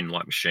the Bren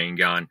light machine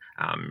gun,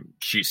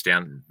 shoots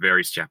down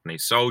various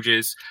Japanese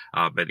soldiers,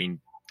 but in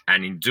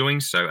doing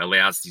so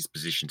allows his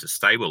position to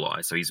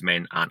stabilize, so his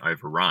men aren't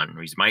overrun,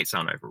 or his mates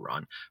aren't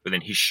overrun. But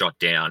then he's shot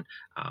down,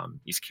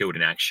 he's killed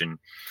in action.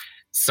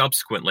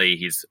 Subsequently,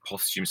 he's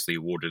posthumously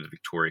awarded the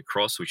Victoria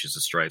Cross, which is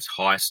Australia's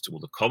highest, or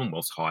the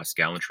Commonwealth's highest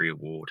gallantry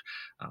award.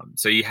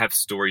 So you have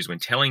stories when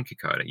telling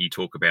Kokoda. You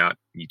talk about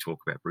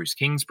Bruce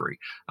Kingsbury.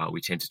 We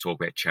tend to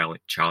talk about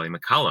Charlie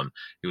McCullum.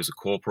 He was a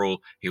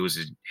corporal. He was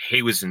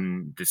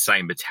in the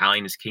same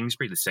battalion as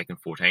Kingsbury, the 2nd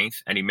 14th,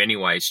 and in many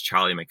ways,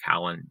 Charlie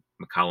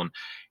McCullum,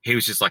 he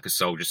was just like a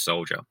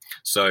soldier.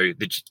 So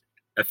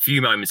a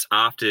few moments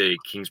after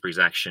Kingsbury's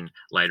action,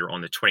 later on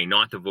the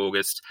 29th of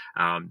August,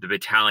 the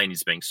battalion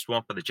is being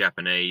swamped by the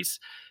Japanese.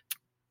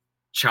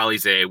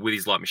 Charlie's there with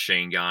his light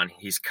machine gun.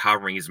 He's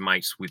covering his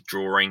mates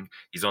withdrawing.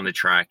 He's on the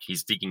track.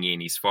 He's digging in.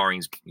 He's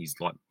firing his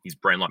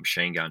Bren light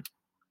machine gun.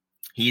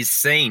 He's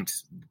seen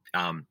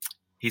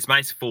his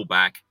mates fall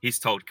back. He's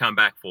told, come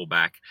back, fall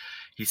back.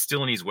 He's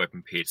still in his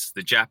weapon pits.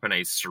 The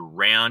Japanese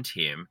surround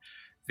him.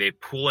 They're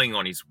pulling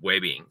on his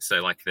webbing,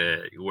 so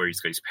where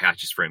he's got his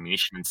pouches for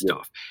ammunition and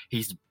stuff. Yeah.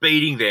 He's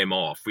beating them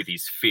off with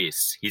his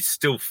fists. He's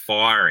still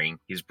firing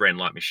his Bren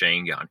light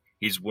machine gun.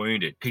 He's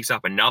wounded, picks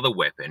up another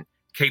weapon,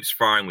 keeps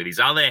firing with his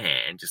other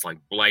hand, just like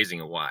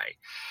blazing away.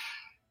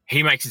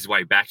 He makes his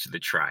way back to the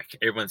track.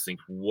 Everyone's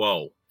thinking,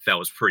 whoa, that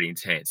was pretty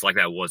intense.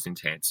 That was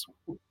intense.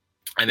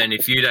 And then a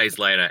few days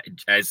later,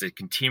 as they're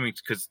continuing,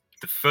 because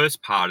the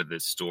first part of the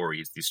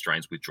story is the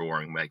Australians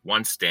withdrawing. Make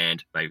one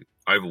stand, they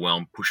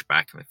overwhelm, push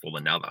back, and they fall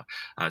another.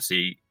 A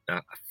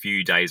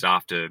few days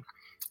after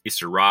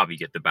Isarava, you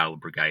get the Battle of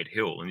Brigade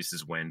Hill, and this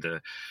is when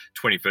the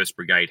 21st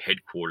Brigade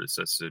headquarters,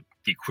 that's the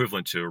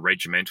equivalent to a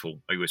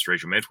US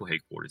regimental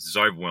headquarters, is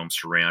overwhelmed,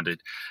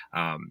 surrounded.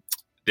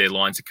 Their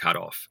lines are cut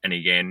off. And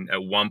again,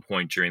 at one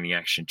point during the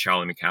action,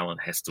 Charlie McClellan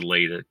has to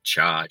lead a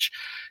charge.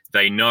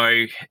 They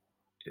know,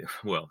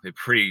 well, they're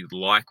pretty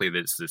likely that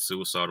it's the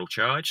suicidal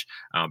charge,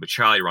 but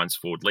Charlie runs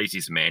forward, leads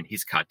his man,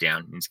 he's cut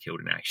down and is killed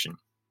in action.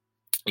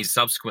 He's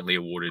subsequently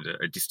awarded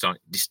a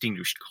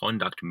Distinguished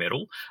Conduct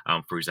Medal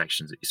for his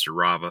actions at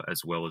Isarava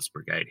as well as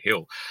Brigade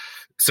Hill.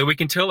 So we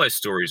can tell those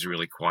stories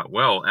really quite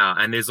well.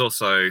 And there's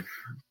also,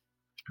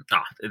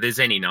 there's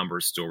any number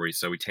of stories.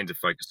 So we tend to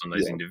focus on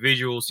those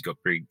individuals. You've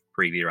got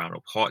Brigadier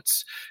Arnold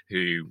Potts,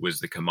 who was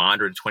the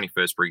commander of the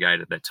 21st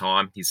Brigade at that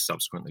time. He's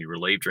subsequently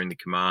relieved during the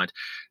command,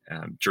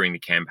 during the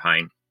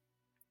campaign.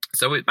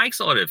 So it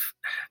makes a lot of...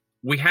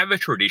 We have a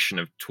tradition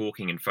of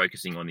talking and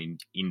focusing on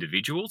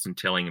individuals and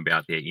telling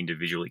about their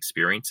individual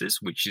experiences,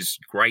 which is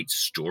great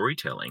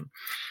storytelling.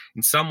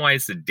 In some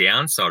ways, the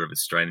downside of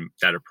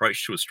that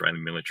approach to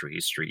Australian military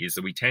history is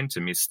that we tend to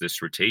miss the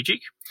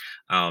strategic,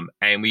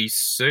 and we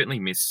certainly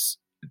miss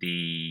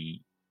the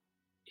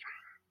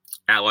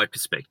Allied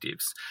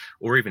perspectives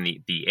or even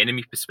the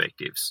enemy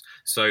perspectives.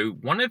 So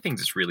one of the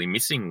things that's really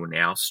missing in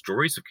our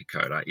stories of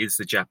Kokoda is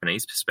the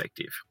Japanese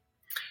perspective.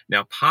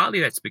 Now, partly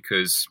that's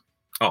because...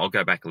 I'll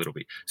go back a little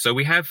bit. So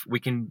we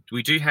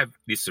do have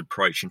this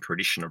approach and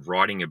tradition of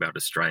writing about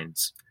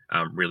Australians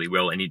really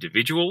well and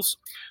individuals.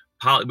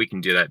 Partly we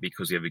can do that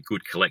because we have a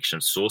good collection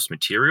of source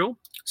material.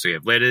 So we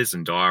have letters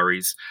and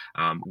diaries.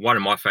 One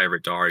of my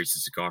favourite diaries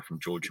is a guy from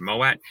George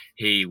Moat.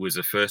 He was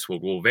a First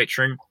World War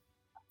veteran,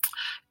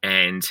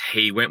 and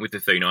he went with the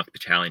 39th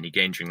Battalion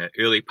again during the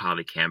early part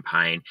of the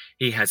campaign.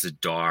 He has a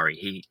diary.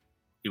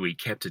 He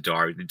kept a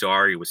diary. The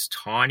diary was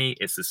tiny.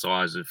 It's the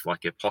size of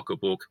like a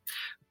pocketbook,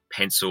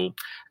 pencil,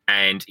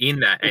 and in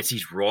that, as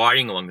he's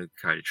riding along the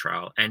Kokoda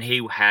Trail, and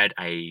he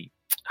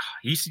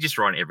used to just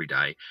run every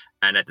day,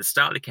 and at the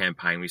start of the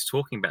campaign, when he's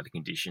talking about the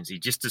conditions, he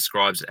just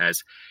describes it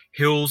as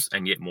hills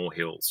and yet more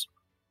hills.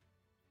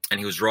 And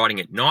he was riding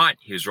at night,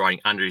 he was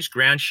riding under his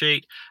ground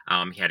sheet,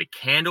 he had a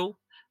candle,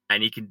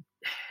 and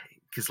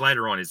because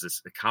later on is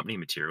this accompanying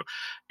material,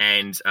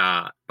 and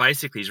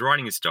basically he's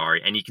writing his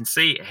diary, and you can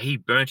see he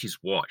burnt his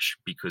watch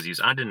because he was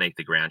underneath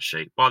the ground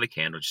sheet by the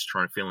candle, just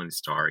trying to fill in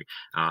his diary,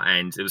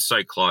 and it was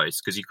so close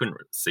because you couldn't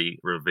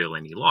reveal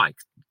any light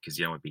because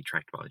you don't want to be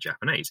tracked by the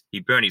Japanese. He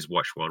burned his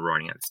watch while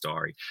writing out his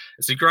diary.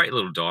 It's a great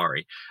little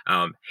diary.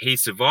 He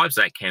survives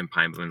that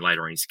campaign, but then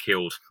later on he's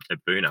killed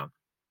at Buna.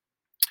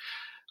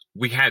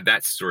 We have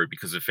that story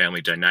because the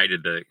family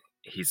donated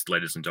his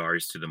letters and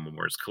diaries to the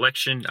Memorials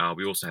collection.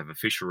 We also have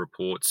official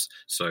reports,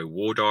 so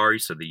war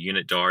diaries, so the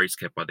unit diaries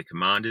kept by the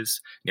commanders.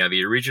 Now,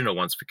 the original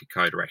ones for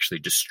Kokoda are actually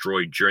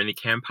destroyed during the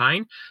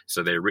campaign,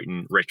 so they're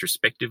written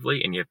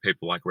retrospectively, and you have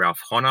people like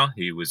Ralph Honor,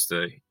 who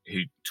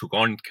took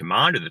on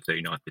command of the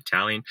 39th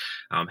Battalion.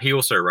 He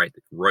also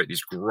wrote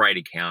this great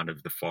account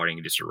of the fighting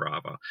at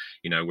Isarava,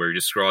 where he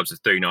describes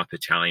the 39th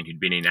Battalion,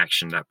 who'd been in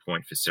action at that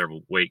point for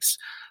several weeks,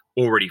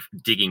 already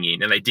digging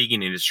in, and they dig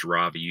in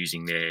Isarava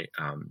using their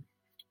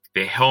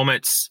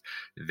helmets,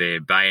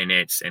 their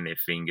bayonets, and their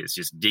fingers,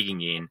 just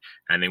digging in.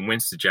 And then when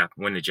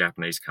the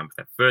Japanese come for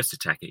that first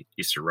attack at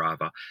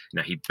Isarava,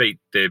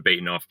 they're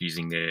beaten off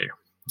using their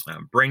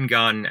Bren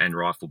gun and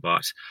rifle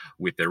butt,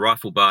 with their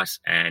rifle butt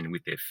and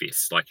with their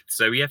fists.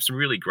 So we have some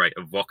really great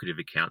evocative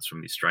accounts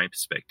from the Australian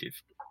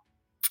perspective.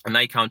 And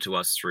they come to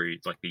us through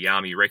the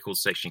Army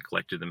Records section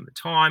collected them at the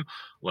time,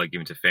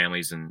 given to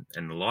families and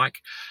the like.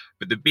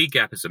 But the big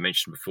gap, as I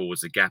mentioned before, was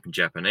the gap in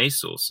Japanese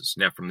sources.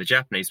 Now, from the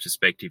Japanese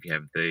perspective, you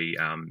have the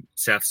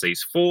South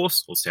Seas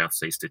Force or South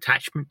Seas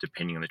Detachment,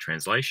 depending on the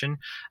translation.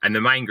 And the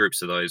main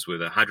groups of those were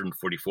the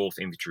 144th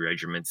Infantry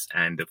Regiments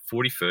and the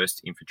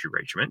 41st Infantry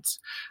Regiments.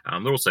 There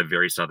are also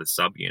various other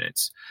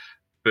subunits.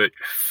 But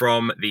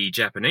from the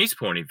Japanese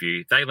point of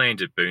view, they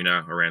land at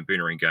Buna, around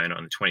Buna Ringona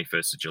on the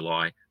 21st of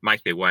July,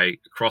 make their way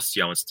across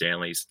the Owen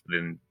Stanleys,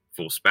 then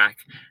force back.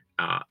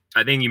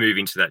 And then you move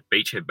into that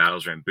beachhead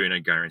battles around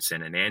Buna, Gona, and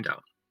Sanananda,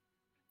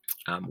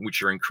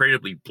 which are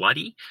incredibly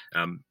bloody,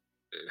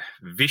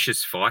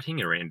 vicious fighting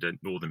around the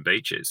northern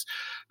beaches.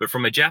 But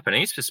from a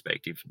Japanese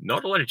perspective,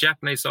 not a lot of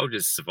Japanese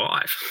soldiers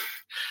survive.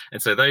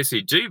 And so those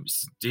who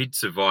did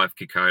survive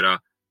Kokoda,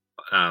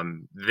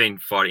 then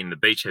fight in the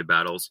beachhead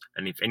battles,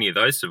 and if any of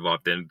those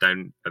survived,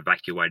 then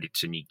evacuated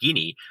to New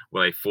Guinea,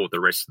 where they fought the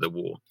rest of the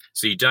war.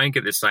 So you don't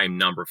get the same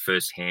number of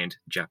first-hand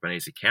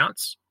Japanese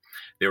accounts.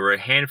 There were a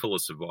handful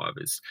of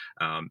survivors.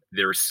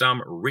 There are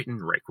some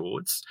written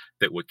records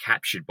that were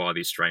captured by the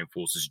Australian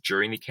forces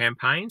during the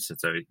campaigns, and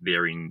so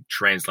they're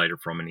translated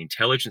from an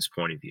intelligence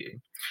point of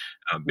view.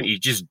 But you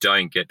just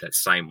don't get that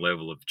same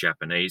level of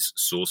Japanese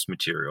source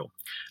material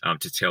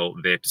to tell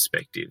their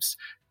perspectives.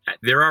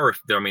 There are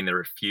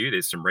a few.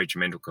 There's some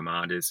regimental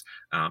commanders,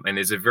 and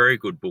there's a very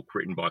good book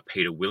written by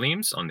Peter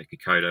Williams on the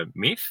Kokoda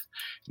myth.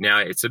 Now,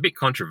 it's a bit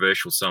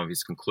controversial, some of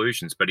his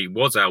conclusions, but he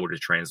was able to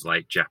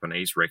translate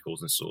Japanese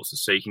records and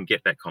sources, so you can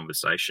get that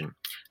conversation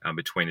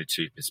between the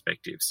two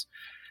perspectives.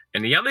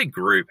 And the other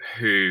group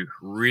who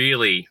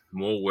really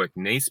more work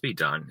needs to be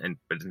done,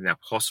 but is now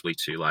possibly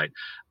too late,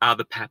 are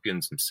the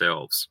Papuans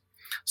themselves.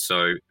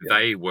 So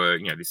they were,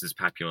 this is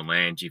Papuan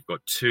land. You've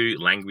got two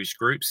language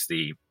groups,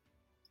 the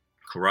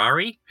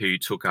Karari, who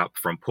took up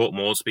from Port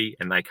Moresby,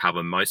 and they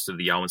cover most of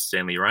the Owen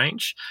Stanley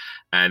Range.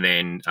 And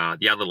then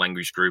the other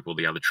language group, or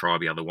the other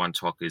tribe, the other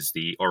Wontok, is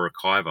the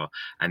Orokiva,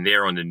 and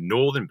they're on the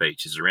northern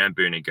beaches around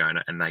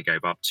Bunagona, and they go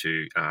up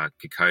to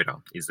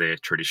Kokoda, is their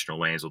traditional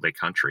lands or their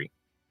country.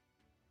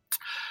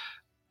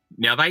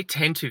 Now, they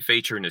tend to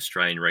feature in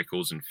Australian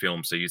records and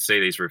films, so you see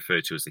these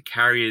referred to as the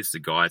carriers, the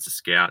guides, the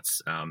scouts,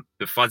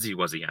 the Fuzzy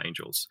Wuzzy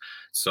Angels.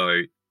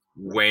 So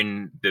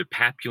when the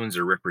Papuans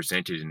are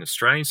represented in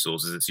Australian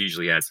sources, it's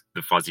usually as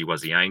the Fuzzy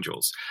Wuzzy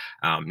Angels.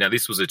 Now,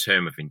 this was a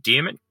term of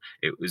endearment.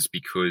 It was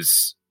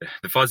because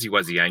the Fuzzy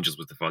Wuzzy Angels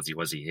with the fuzzy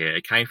wuzzy hair,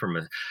 it came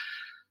from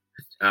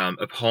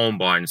a poem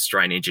by an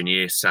Australian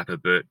engineer, Sapper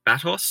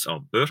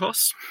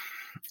Bertos,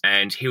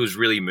 and he was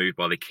really moved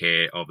by the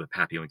care of the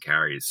Papuan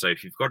carriers. So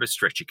if you've got a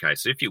stretcher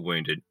case, so if you're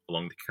wounded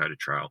along the Kokoda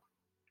Trail,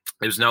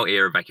 there was no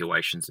air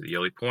evacuations at the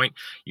early point.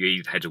 You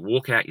either had to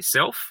walk out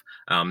yourself.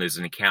 There's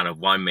an account of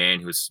one man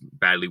who was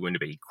badly wounded,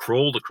 but he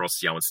crawled across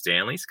the Owen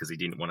Stanleys because he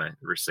didn't want to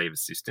receive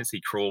assistance.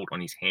 He crawled on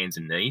his hands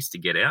and knees to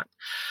get out.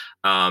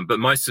 But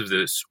most of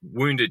the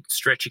wounded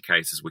stretcher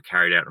cases were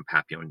carried out on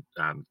Papuan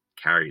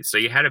carriers. So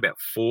you had about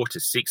 4 to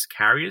 6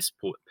 carriers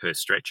per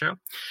stretcher.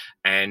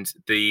 And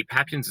the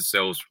Papuans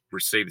themselves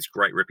received this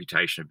great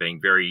reputation of being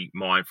very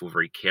mindful,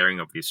 very caring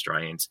of the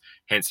Australians.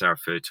 Hence, they are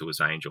referred to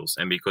as angels.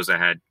 And because they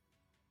had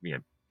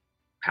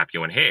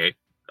Papuan hair,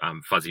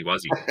 fuzzy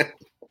wuzzy.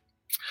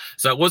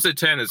 So it was a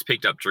term that was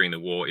picked up during the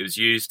war. It was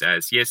used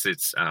as, yes,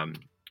 it's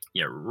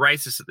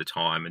racist at the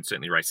time and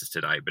certainly racist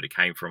today, but it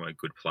came from a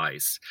good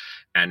place,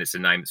 and it's a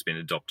name that's been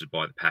adopted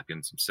by the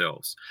Papuans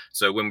themselves.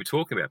 So when we're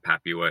talking about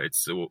Papua,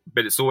 it's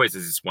always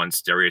as this one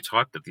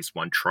stereotype, that this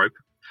one trope.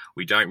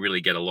 We don't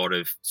really get a lot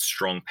of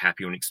strong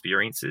Papuan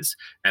experiences,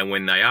 and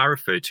when they are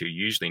referred to,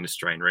 usually in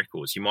Australian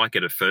records, you might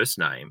get a first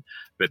name,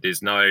 but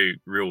there's no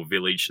real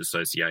village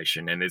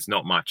association, and there's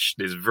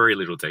very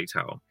little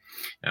detail.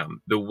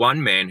 The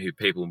one man who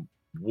people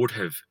would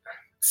have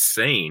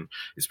seen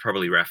is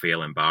probably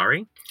Raphael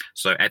Mbari.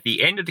 So at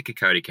the end of the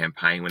Kokoda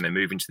campaign, when they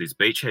move into these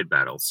beachhead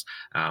battles,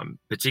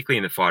 particularly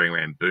in the fighting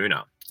around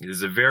Boona,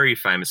 there's a very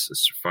famous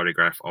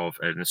photograph of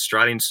an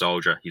Australian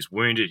soldier. He's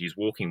wounded. He's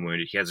walking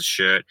wounded. He has a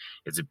shirt.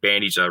 He has a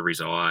bandage over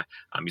his eye.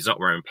 He's not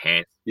wearing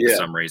pants for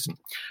some reason,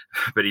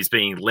 but he's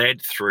being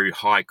led through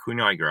high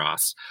kunai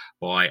grass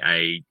by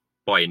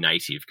a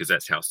native, because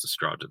that's how it's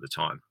described at the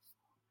time.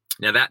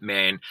 Now that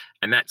man,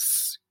 and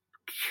that's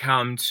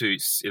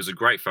it was a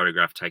great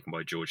photograph taken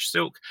by George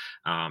Silk.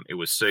 It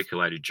was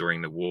circulated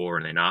during the war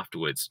and then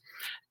afterwards.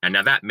 And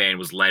now that man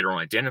was later on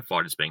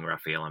identified as being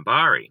Raphael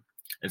Mbari.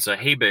 And so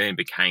he then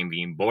became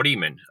the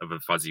embodiment of a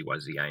Fuzzy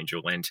Wuzzy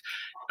Angel. And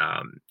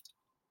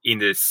in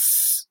the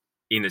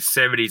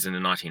 70s and the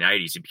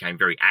 1980s, he became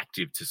very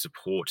active to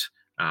support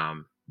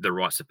the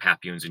rights of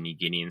Papuans and New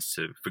Guineans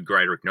for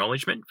greater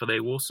acknowledgement for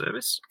their war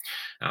service.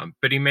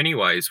 But in many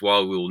ways,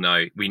 while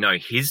we know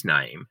his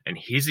name and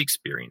his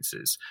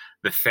experiences,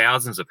 the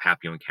thousands of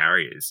Papuan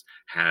carriers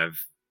have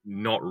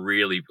not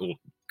really,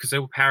 because they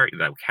were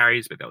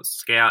carriers, but they were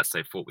scouts.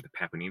 They fought with the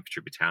Papuan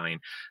Infantry Battalion.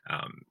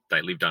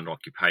 They lived under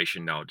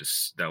occupation.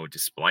 They were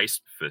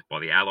displaced by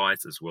the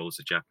Allies as well as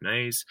the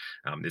Japanese.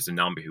 There's a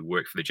number who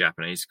worked for the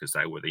Japanese because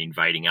they were the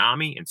invading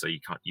army, and so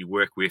you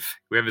work with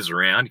whoever's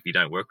around. If you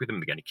don't work with them,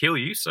 they're going to kill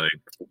you. So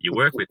you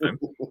work with them.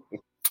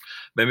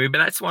 But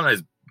that's one of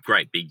those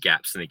great big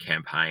gaps in the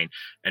campaign.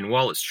 And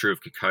while it's true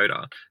of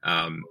Kokoda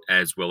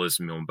as well as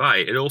Milne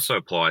Bay, it also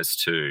applies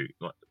to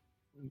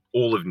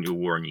all of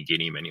War and New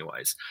Guinea in many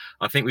ways.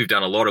 I think we've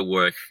done a lot of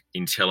work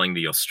in telling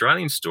the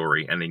Australian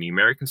story and the New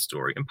American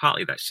story, and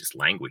partly that's just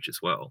language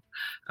as well.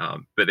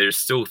 But there's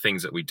still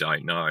things that we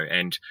don't know.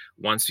 And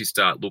once we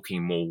start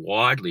looking more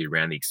widely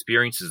around the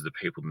experiences of the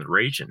people in the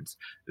regions,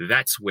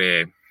 that's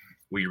where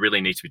we really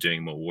need to be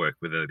doing more work,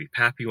 whether it be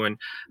Papuan,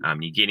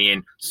 New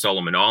Guinean,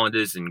 Solomon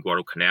Islanders in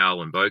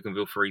Guadalcanal and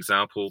Bougainville, for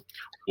example,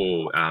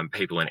 or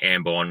people in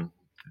Ambon,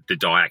 the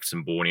Dayaks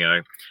in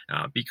Borneo,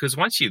 because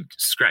once you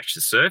scratch the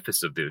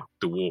surface of the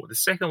war, the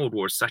Second World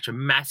War is such a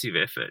massive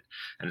effort,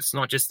 and it's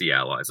not just the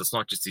Allies, it's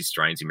not just the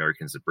Australians, the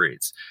Americans, the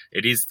Brits.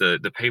 It is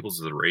the peoples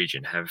of the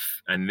region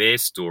and their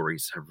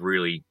stories have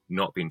really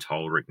not been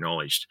told or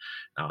acknowledged.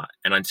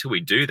 And until we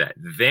do that,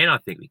 then I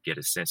think we get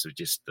a sense of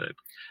just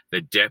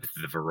the depth,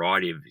 the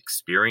variety of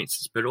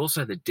experiences, but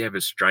also the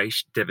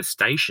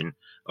devastation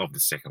of the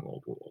Second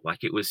World War.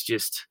 Like it's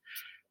just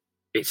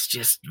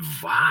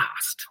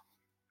vast.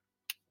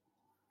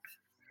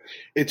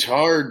 It's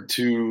hard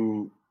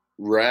to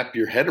wrap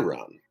your head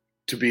around,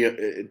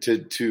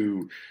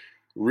 to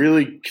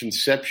really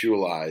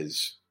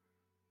conceptualize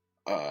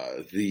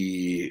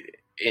the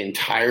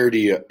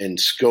entirety and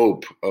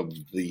scope of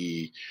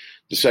the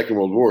Second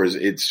World War.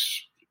 It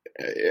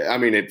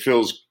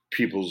fills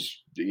people's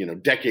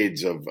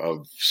decades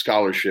of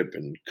scholarship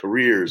and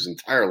careers,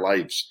 entire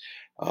lives.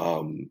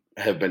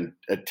 have been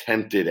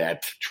attempted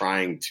at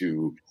trying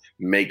to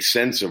make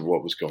sense of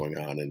what was going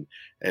on,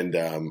 and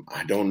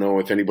I don't know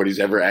if anybody's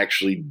ever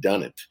actually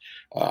done it.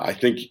 I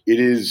think it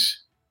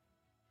is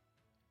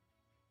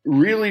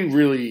really,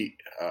 really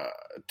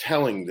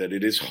telling that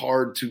it is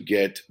hard to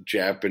get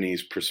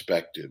Japanese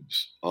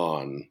perspectives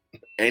on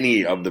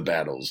any of the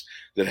battles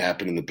that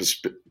happen in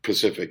the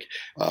Pacific.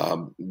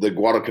 The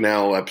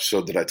Guadalcanal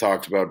episode that I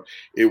talked about,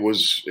 it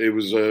was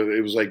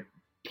like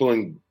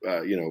pulling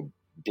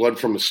blood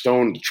from a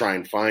stone to try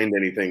and find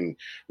anything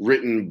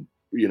written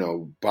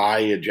by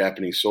a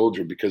Japanese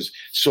soldier, because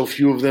so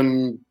few of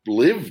them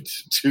lived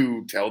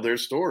to tell their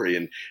story.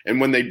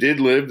 And when they did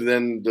live,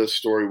 then the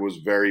story was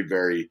very,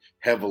 very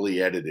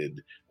heavily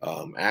edited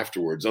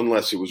afterwards,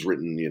 unless it was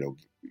written,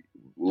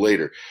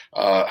 later.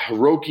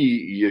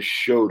 Hiroki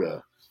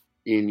Yashoda,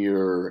 in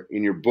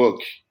your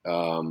book,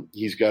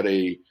 he's got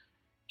a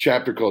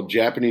chapter called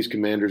Japanese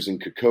Commanders in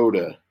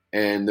Kokoda.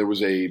 And there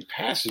was a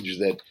passage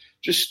that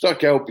just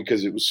stuck out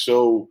because it was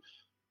so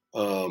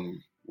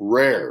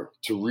rare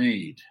to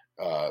read.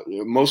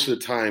 Most of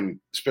the time,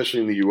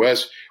 especially in the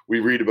U.S.,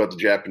 we read about the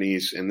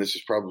Japanese, and this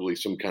is probably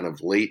some kind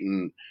of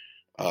latent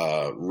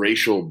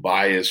racial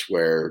bias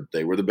where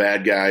they were the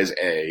bad guys,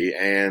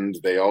 and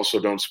they also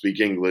don't speak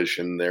English,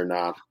 and they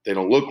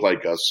don't look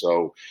like us,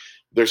 so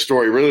their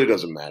story really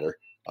doesn't matter.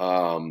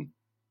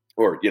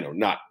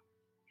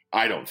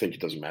 I don't think it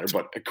doesn't matter,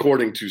 but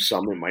according to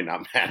some, it might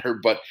not matter.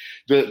 But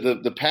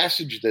the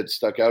passage that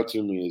stuck out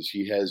to me is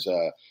he has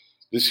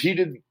this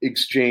heated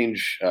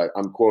exchange,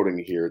 I'm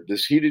quoting here,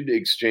 this heated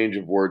exchange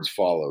of words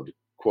followed.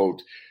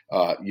 Quote,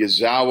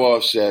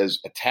 Yazawa says,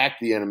 attack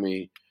the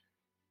enemy.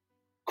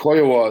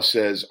 Koyawa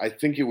says, I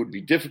think it would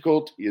be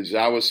difficult.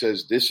 Yazawa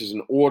says, this is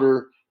an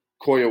order.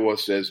 Koyawa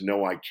says,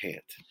 no, I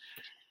can't.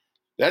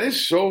 That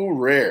is so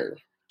rare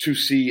to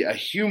see a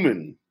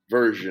human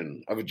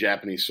version of a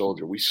Japanese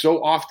soldier. We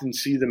so often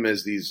see them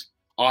as these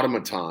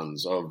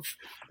automatons of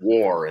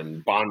war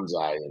and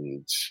bonsai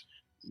and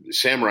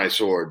samurai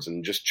swords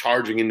and just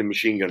charging into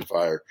machine gun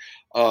fire.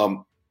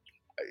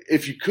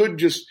 If you could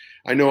just,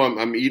 I know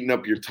I'm eating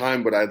up your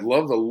time, but I'd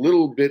love a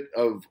little bit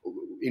of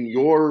in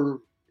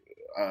your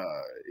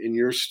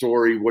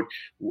story,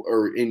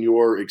 or in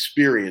your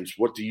experience,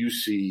 what do you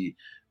see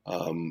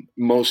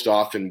most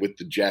often with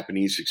the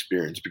Japanese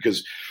experience?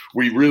 Because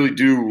we really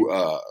do,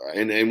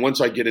 and once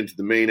I get into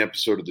the main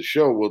episode of the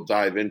show, we'll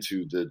dive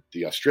into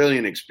the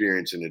Australian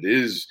experience, and it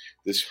is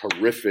this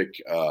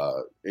horrific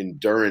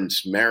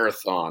endurance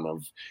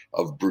marathon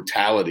of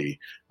brutality.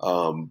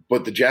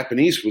 But the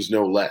Japanese was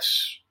no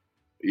less.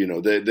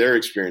 Their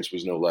experience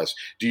was no less.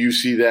 Do you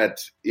see that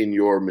in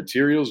your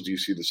materials? Do you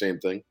see the same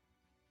thing?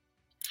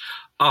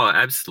 Oh,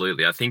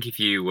 absolutely. I think if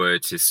you were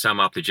to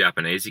sum up the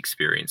Japanese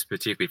experience,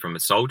 particularly from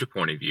a soldier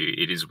point of view,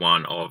 it is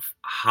one of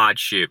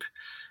hardship,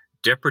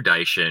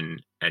 depredation,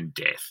 and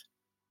death.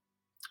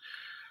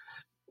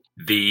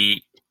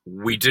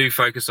 We do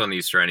focus on the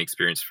Australian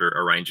experience for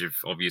a range of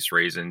obvious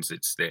reasons.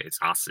 It's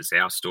us, it's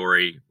our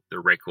story, the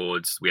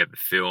records. We have the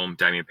film.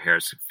 Damien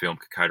Paris' film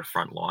Kokoda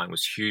Frontline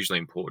was hugely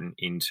important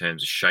in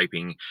terms of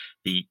shaping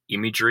the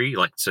imagery.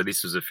 So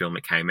this was a film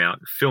that came out,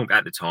 filmed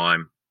at the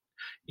time,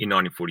 in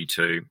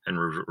 1942, and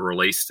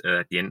released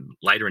at the end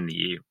later in the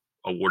year,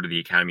 awarded the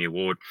Academy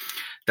Award.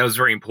 That was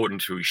very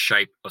important to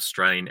shape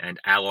Australian and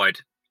Allied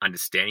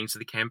understandings of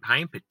the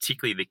campaign,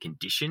 particularly the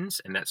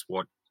conditions, and that's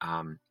what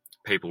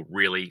people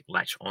really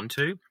latch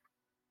onto.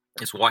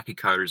 It's why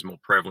Kokoda is more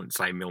prevalent,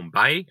 say, Milne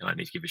Bay, and I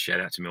need to give a shout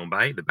out to Milne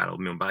Bay, the Battle of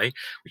Milne Bay,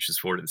 which was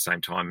fought at the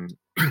same time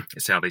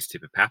as southeast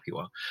tip of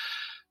Papua.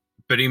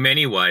 But in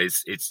many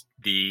ways,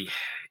 the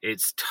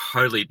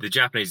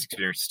Japanese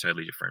experience is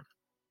totally different.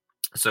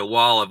 So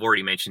while I've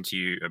already mentioned to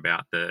you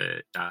about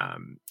the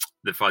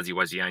Fuzzy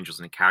Wuzzy Angels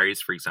and the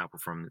Carriers, for example,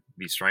 from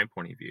the Australian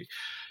point of view,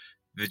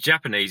 the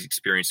Japanese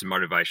experience and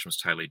motivation was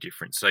totally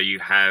different. So you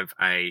have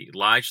a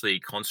largely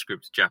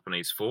conscript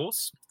Japanese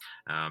force.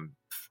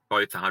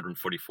 Both the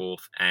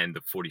 144th and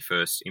the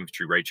 41st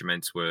Infantry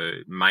Regiments were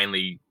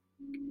mainly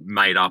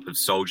made up of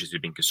soldiers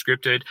who'd been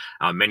conscripted.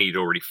 Many had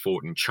already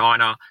fought in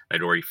China.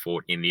 They'd already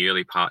fought in the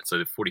early part. So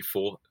the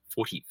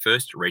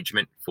 41st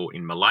Regiment fought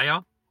in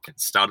Malaya at the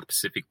start of the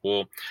Pacific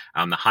War.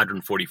 The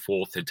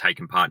 144th had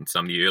taken part in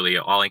some of the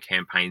earlier island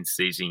campaigns,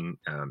 seizing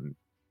an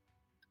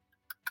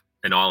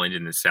island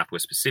in the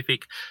Southwest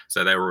Pacific.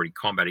 So they were already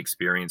combat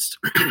experienced.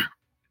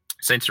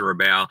 Sent to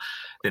Rabaul,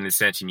 then they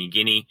sent to New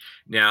Guinea.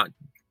 Now,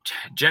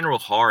 General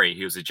Hori,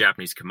 he was a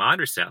Japanese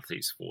commander of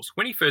Southeast Force,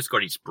 when he first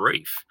got his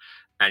brief,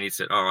 and he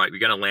said, all right, we're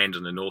going to land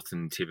on the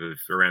northern tip of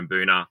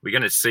Rambuna. We're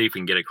going to see if we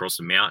can get across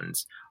the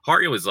mountains.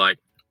 Hori was like,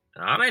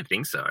 I don't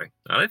think so.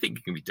 I don't think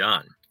it can be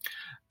done.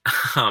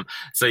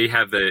 So you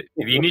have the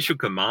initial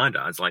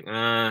commander. It's like,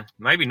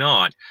 maybe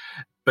not.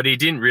 But he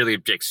didn't really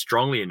object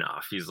strongly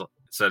enough.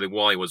 So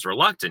while he was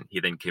reluctant, he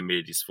then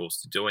committed his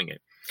force to doing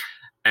it.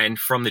 And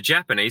from the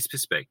Japanese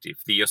perspective,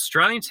 the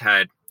Australians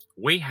had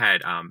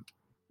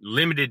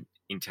limited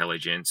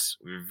intelligence,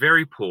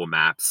 very poor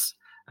maps.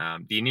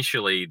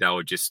 Initially, they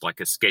were just like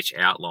a sketch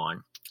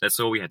outline. That's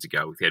all we had to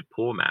go with. We had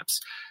poor maps.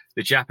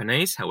 The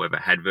Japanese, however,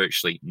 had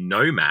virtually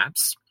no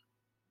maps.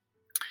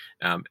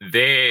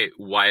 Their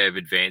way of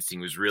advancing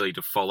was really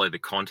to follow the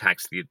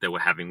contacts that they were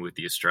having with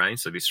the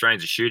Australians. So the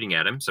Australians are shooting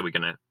at them, so we're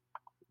going to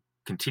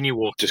continue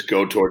walking. Just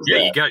go towards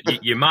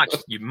you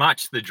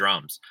march the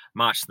drums,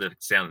 march the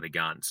sound of the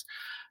guns.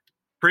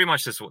 Pretty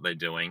much that's what they're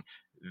doing.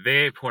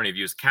 Their point of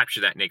view is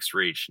capture that next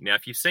ridge. Now,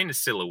 if you've seen the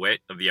silhouette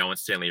of the Owen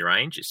Stanley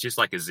Range, it's just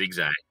like a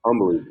zigzag.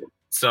 Unbelievable.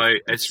 So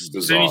as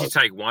soon as you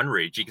take one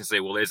ridge, you can see,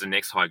 well, there's the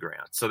next high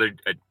ground. So they're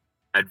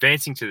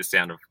advancing to the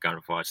sound of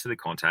gunfire, to the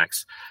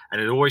contacts, and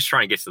they're always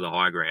trying to get to the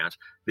high ground.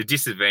 The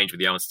disadvantage with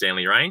the Owen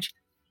Stanley Range,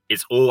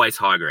 it's always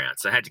high ground.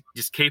 So I had to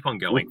just keep on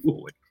going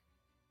forward.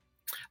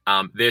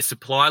 Their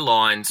supply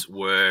lines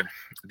were,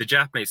 the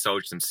Japanese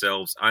soldiers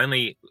themselves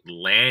only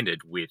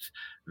landed with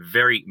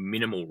very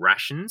minimal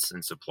rations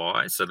and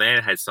supplies. So they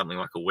had something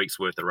like a week's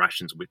worth of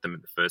rations with them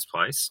in the first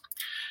place.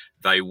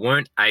 They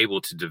weren't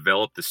able to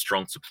develop the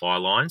strong supply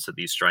lines that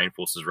the Australian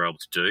forces were able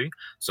to do.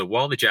 So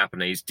while the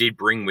Japanese did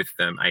bring with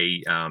them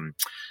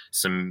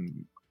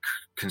some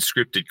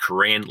conscripted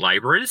Korean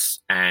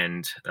labourers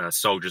and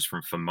soldiers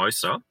from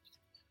Formosa,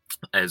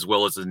 as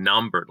well as a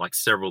number, like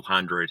several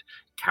hundred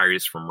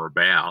carriers from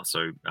Rabaul,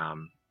 so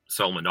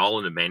Solomon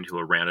Island men who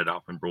were rounded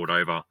up and brought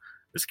over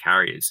as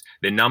carriers.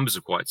 Their numbers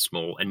are quite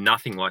small and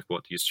nothing like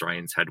what the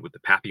Australians had with the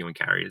Papillon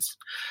carriers.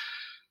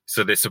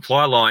 So their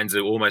supply lines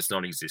are almost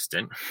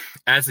non-existent.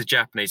 As the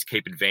Japanese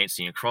keep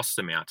advancing across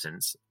the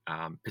mountains,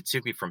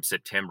 particularly from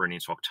September and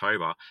into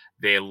October,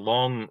 their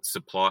long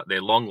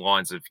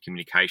lines of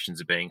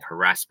communications are being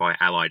harassed by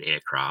Allied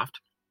aircraft.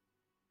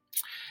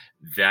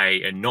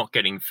 They are not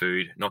getting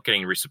food, not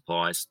getting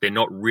resupplies. They're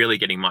not really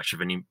getting much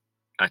of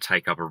a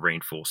take-up of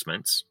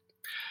reinforcements.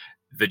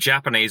 The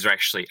Japanese are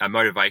actually, a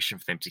motivation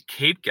for them to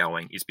keep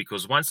going is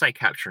because once they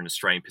capture an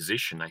Australian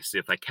position, they see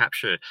if they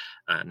capture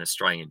an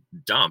Australian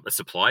dump, a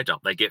supply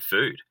dump, they get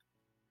food.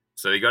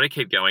 So they've got to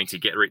keep going to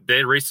get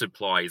their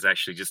resupply is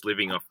actually just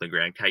living off the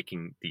ground,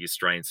 taking the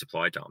Australian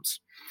supply dumps.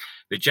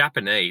 The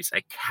Japanese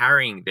are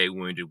carrying their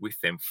wounded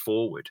with them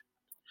forward,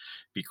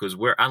 because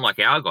we're unlike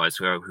our guys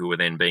who were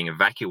then being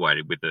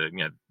evacuated with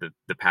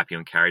the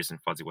Papillon carriers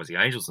and Fuzzy Wuzzy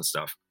Angels and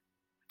stuff.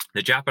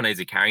 The Japanese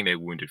are carrying their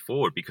wounded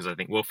forward because I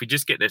think, well, if we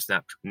just get this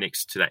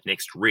next to that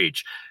next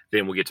ridge,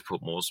 then we'll get to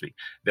Port Moresby.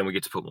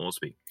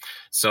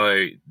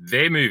 So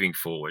they're moving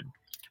forward.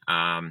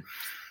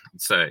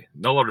 So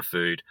not a lot of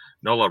food,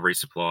 not a lot of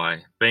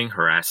resupply, being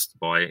harassed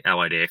by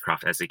Allied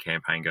aircraft as the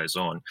campaign goes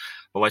on.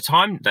 By the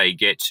time they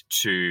get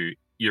to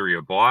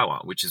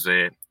Uriobaiwa, which is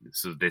their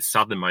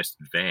southernmost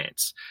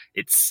advance,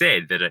 it's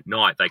said that at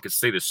night they could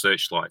see the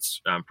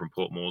searchlights from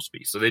Port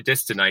Moresby. So their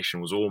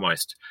destination was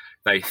almost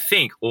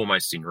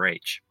in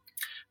reach.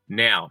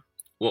 Now,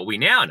 what we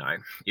now know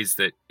is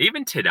that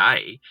even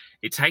today,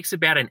 it takes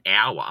about an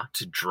hour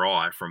to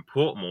drive from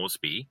Port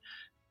Moresby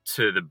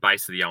to the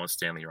base of the Owen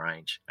Stanley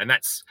Range. And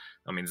that's,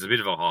 there's a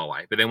bit of a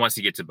highway. But then once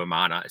you get to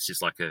Bamana, it's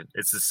just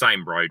it's the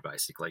same road,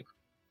 basically.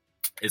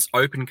 It's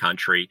open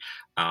country.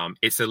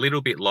 It's a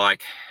little bit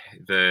like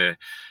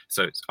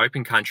so it's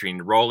open country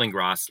and rolling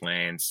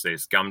grasslands.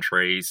 There's gum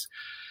trees.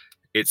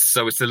 It's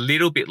a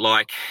little bit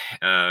like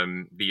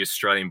the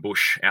Australian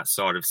bush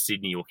outside of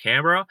Sydney or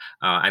Canberra.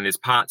 And there's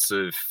parts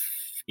of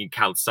in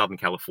Southern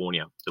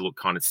California that look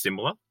kind of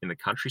similar in the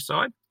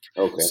countryside.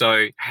 Okay.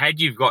 So had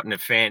you gotten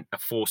a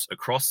force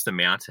across the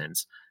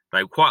mountains,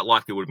 they quite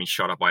likely would have been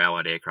shot up by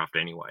Allied aircraft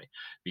anyway,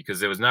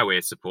 because there was no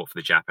air support for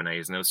the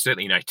Japanese, and there was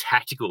certainly no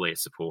tactical air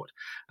support.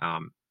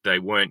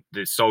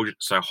 The soldier,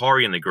 so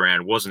Horry on the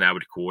ground wasn't able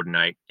to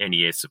coordinate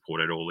any air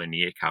support at all in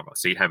the air cover.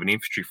 So you'd have an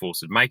infantry force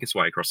that make its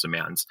way across the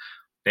mountains,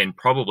 then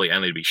probably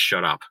only to be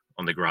shot up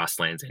on the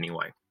grasslands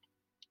anyway.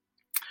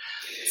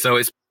 So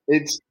it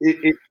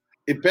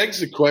begs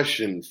the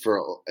question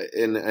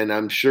and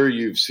I'm sure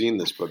you've seen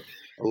this, but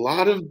a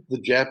lot of the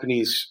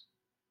Japanese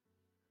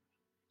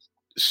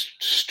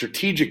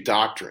strategic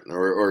doctrine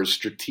or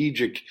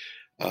strategic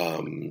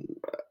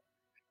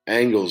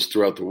angles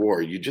throughout the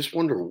war, you just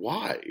wonder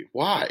why.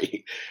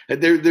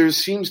 There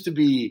seems to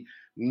be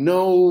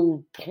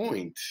no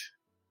point,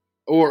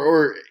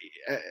 or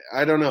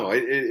I don't know.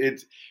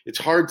 It's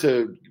hard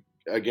to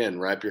again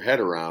wrap your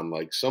head around.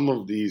 Like some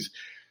of these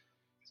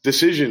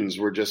decisions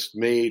were just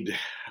made.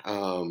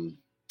 And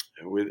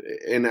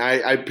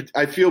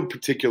I feel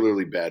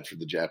particularly bad for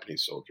the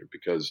Japanese soldier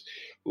because,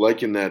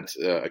 like in that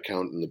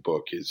account in the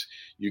book, is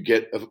you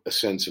get a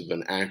sense of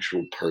an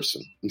actual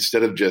person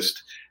instead of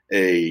just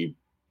a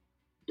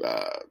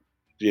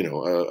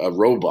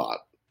robot.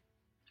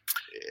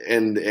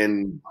 And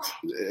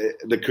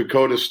the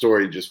Kokoda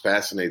story just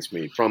fascinates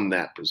me from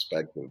that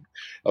perspective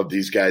of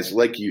these guys.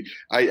 Like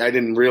I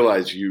didn't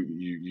realize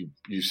you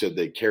said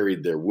they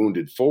carried their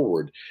wounded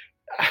forward.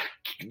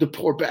 The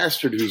poor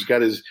bastard who's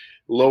got his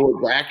lower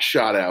back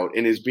shot out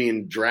and is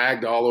being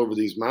dragged all over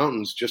these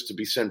mountains just to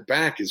be sent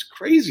back is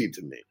crazy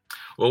to me.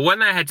 Well, when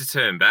they had to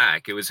turn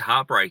back, it was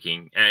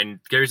heartbreaking. And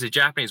there is a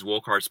Japanese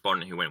war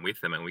correspondent who went with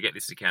them, and we get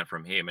this account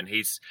from him. And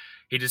he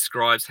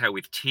describes how,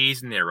 with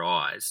tears in their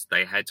eyes,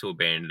 they had to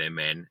abandon their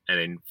men and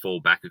then fall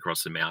back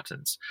across the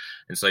mountains.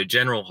 And so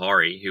General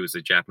Hori, who was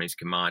the Japanese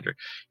commander,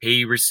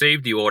 he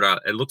received the order,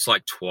 it looks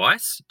like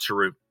twice,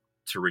 to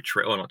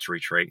retreat, or not to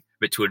retreat,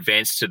 but to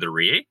advance to the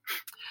rear,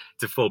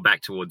 to fall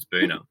back towards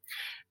Buna.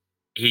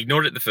 He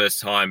ignored it the first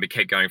time, but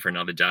kept going for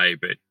another day.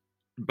 But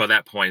by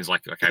that point, he's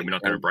like, okay, we're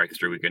not going to break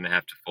through. We're going to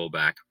have to fall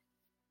back.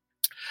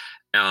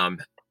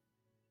 And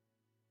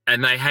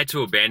they had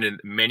to abandon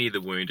many of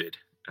the wounded,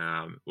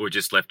 or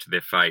just left to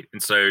their fate.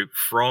 And so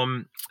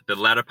from the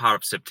latter part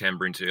of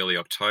September into early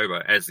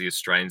October, as the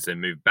Australians then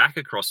moved back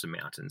across the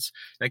mountains,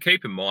 now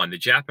keep in mind, the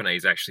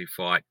Japanese actually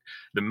fight,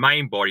 the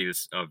main body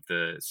of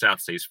the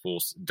South Seas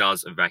Force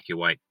does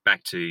evacuate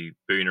back to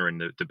Buna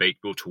and the beach,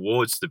 or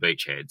towards the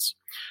beachheads.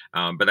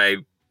 But they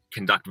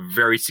conduct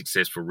very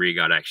successful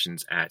rearguard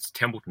actions at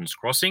Templeton's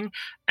Crossing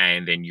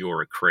and then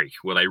Eora Creek,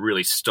 where they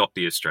really stop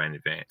the Australian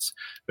advance.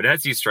 But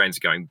as the Australians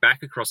are going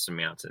back across the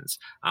mountains,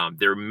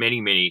 there are many,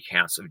 many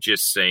accounts of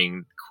just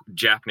seeing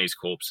Japanese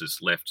corpses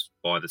left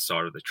by the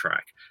side of the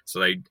track. So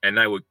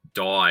they were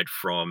died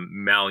from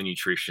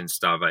malnutrition,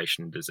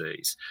 starvation, and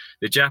disease.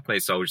 The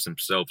Japanese soldiers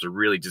themselves are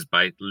really just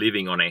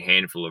living on a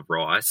handful of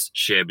rice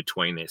shared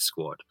between their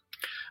squad.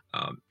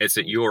 It's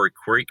at Eora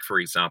Creek, for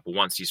example,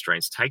 once the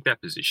Australians take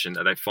that position,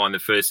 they find the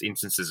first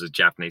instances of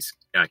Japanese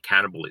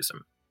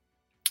cannibalism.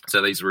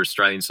 So these were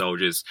Australian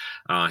soldiers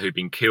who'd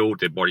been killed,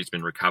 their bodies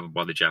been recovered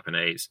by the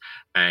Japanese,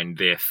 and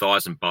their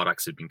thighs and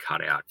buttocks had been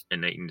cut out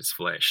and eaten as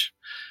flesh.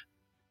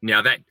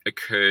 Now, that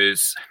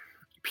occurs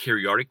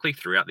periodically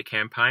throughout the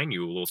campaign.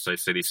 You will also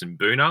see this in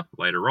Buna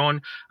later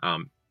on,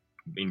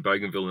 in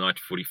Bougainville in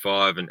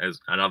 1945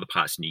 and other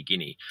parts of New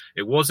Guinea.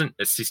 It wasn't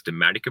a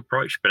systematic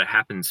approach, but it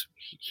happens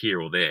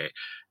here or there.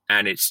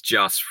 And it's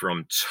just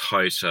from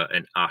total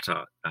and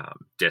utter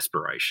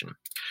desperation.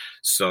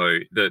 So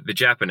the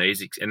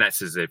Japanese, and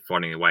that's as they're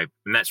fighting their way,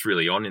 and that's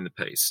really on in the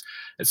piece.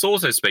 It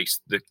also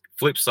speaks, the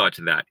flip side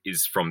to that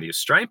is from the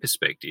Australian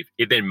perspective,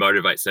 it then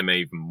motivates them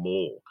even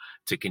more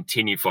to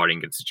continue fighting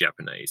against the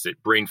Japanese. It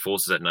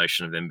reinforces that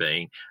notion of them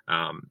being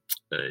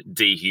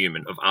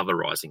dehuman, of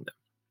otherizing them.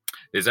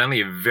 There's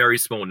only a very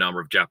small number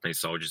of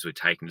Japanese soldiers who were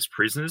taken as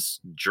prisoners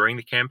during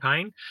the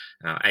campaign.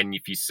 And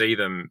if you see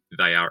them,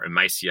 they are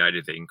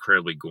emaciated, they're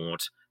incredibly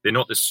gaunt. They're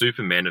not the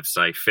supermen of,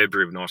 say,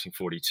 February of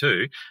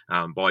 1942.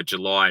 By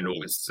July and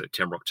August,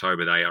 September,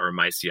 October, they are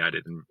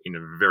emaciated and in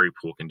a very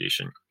poor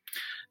condition.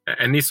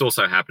 And this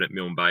also happened at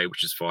Milne Bay,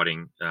 which is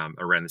fighting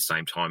around the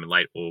same time in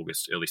late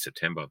August, early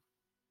September.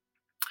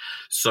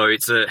 So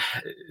it's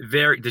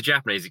the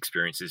Japanese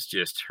experience is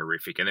just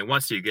horrific. And then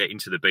once you get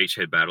into the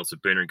beachhead battles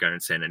of Bunurong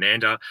and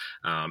Sanananda,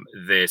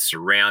 they're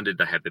surrounded,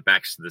 they have their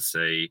backs to the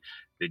sea,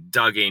 they're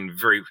dug in,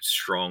 very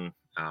strong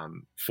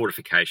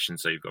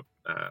fortifications. So you've got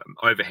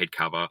overhead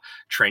cover,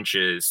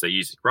 trenches. They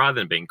use, rather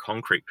than being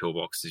concrete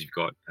pillboxes, you've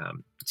got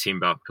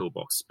timber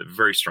pillboxes, but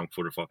very strong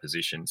fortified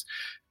positions.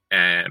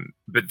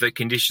 But the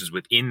conditions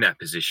within that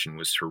position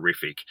was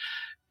horrific.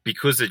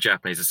 Because the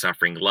Japanese are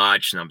suffering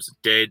large numbers of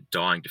dead,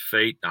 dying,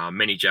 defeat,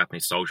 many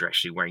Japanese soldiers are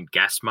actually wearing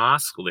gas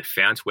masks, or they're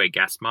found to wear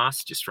gas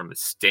masks just from the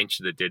stench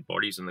of the dead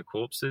bodies and the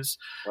corpses.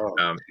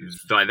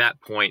 By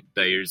that point,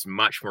 there's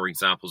much more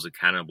examples of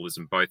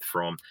cannibalism, both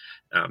from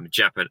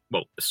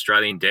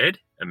Australian dead,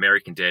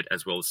 American dead,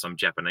 as well as some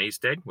Japanese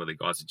dead, where the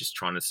guys are just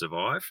trying to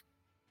survive.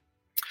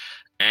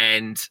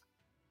 And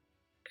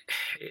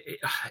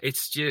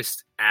it's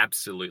just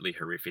absolutely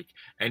horrific.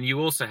 And you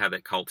also have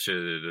that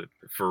culture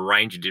for a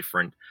range of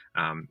different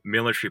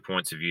military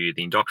points of view,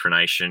 the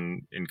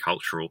indoctrination and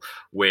cultural,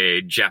 where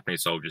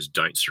Japanese soldiers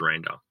don't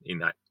surrender in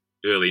that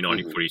early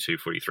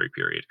 1942-43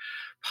 period.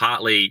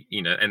 Partly,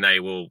 and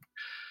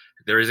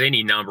there is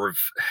any number of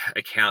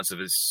accounts of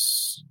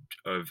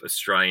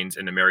Australians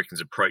and Americans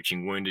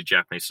approaching wounded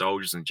Japanese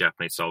soldiers, and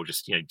Japanese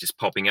soldiers, just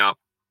popping up,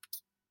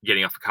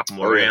 getting off a couple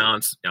more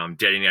rounds,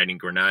 detonating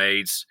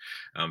grenades,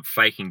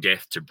 faking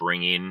death to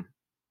bring in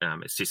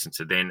assistance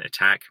to then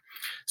attack.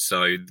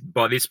 So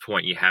by this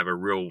point, you have a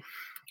real,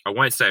 I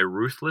won't say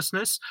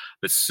ruthlessness,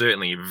 but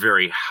certainly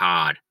very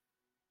hard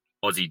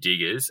Aussie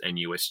diggers and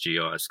US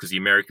GIs, because the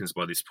Americans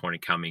by this point are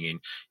coming in,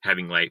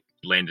 having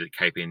landed at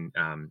Cape in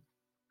on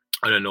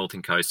the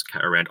northern coast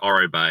around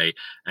Oro Bay,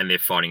 and they're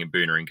fighting in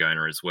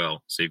Bunurong as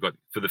well. So you've got,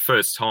 for the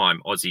first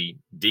time, Aussie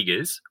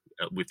diggers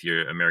with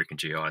your American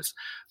GIs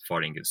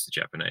fighting against the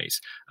Japanese.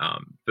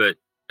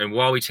 And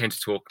while we tend to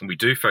talk, and we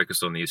do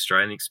focus on the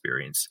Australian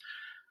experience,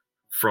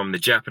 from the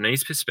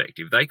Japanese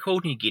perspective, they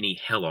called New Guinea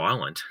Hell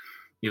Island.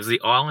 It was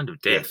the island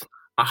of death.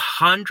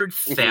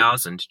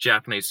 100,000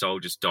 Japanese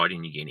soldiers died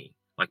in New Guinea,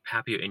 like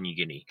Papua and New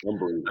Guinea.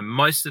 And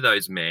most of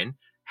those men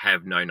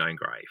have no known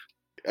grave.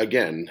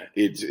 Again,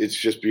 it's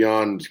just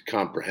beyond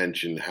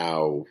comprehension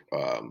how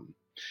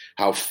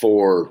how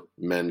 4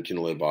 men can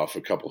live off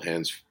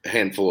a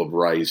handful of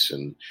rice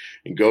and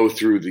go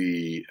through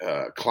the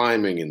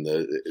climbing and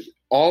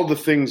all the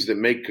things that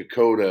make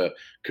Kokoda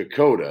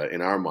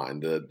in our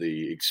mind,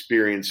 the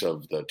experience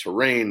of the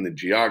terrain, the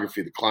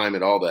geography, the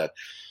climate, all that,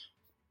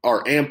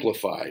 are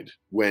amplified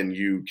when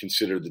you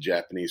consider the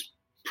Japanese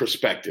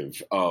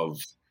perspective of,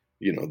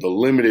 the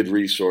limited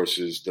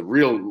resources, the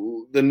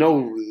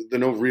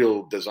no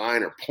real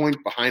design or point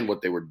behind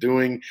what they were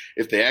doing.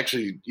 If they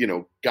actually,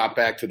 got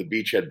back to the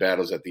beachhead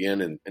battles at the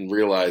end and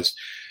realized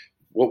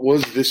what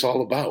was this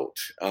all about,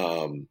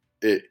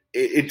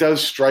 it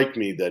does strike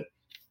me that,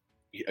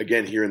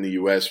 again, here in the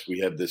U.S., we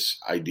have this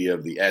idea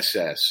of the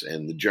SS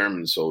and the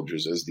German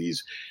soldiers as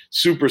these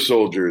super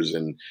soldiers,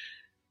 and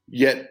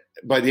yet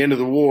by the end of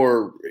the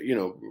war,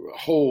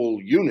 whole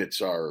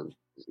units are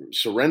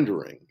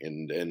surrendering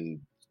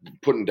and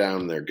putting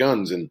down their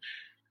guns, and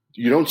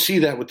you don't see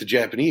that with the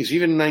Japanese.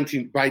 Even by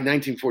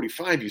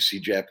 1945, you see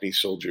Japanese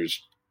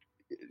soldiers,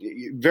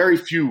 very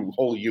few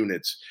whole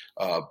units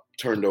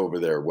turned over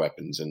their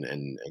weapons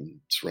and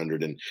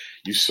surrendered. And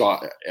you saw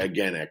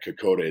again at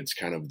Kokoda, it's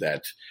kind of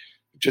that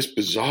just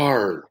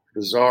bizarre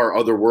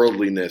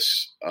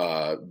otherworldliness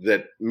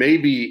that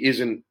maybe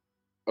isn't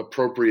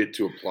appropriate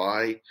to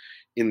apply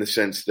in the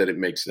sense that it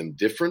makes them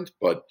different,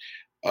 but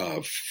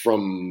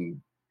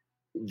from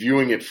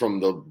viewing it from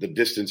the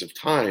distance of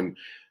time,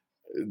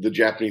 the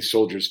Japanese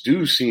soldiers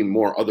do seem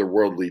more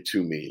otherworldly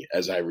to me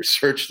as I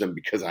research them,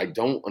 because I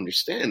don't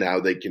understand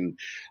how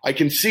I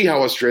can see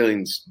how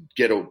Australians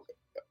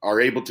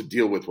are able to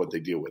deal with what they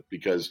deal with,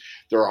 because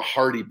they're a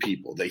hardy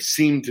people. They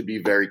seem to be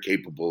very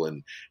capable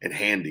and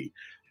handy.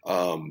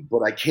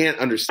 But I can't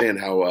understand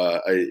how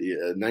a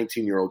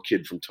 19-year-old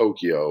kid from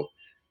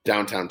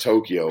downtown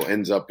Tokyo,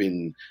 ends up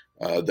in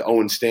the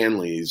Owen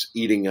Stanleys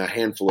eating a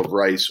handful of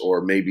rice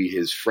or maybe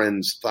his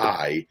friend's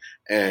thigh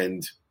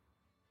and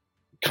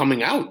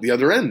coming out the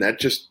other end.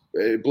 That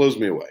it blows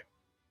me away.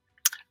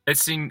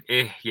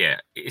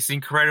 It's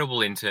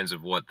incredible in terms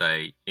of what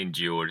they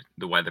endured,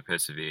 the way they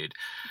persevered,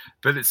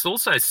 but it's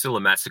also still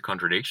a massive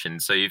contradiction.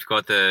 So you've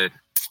got the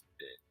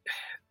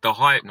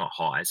not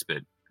highs, but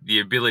the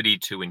ability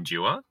to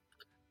endure,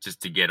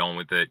 just to get on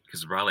with it,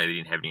 because really they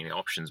didn't have any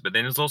options. But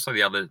then there's also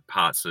the other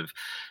parts of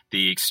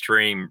the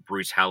extreme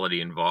brutality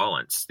and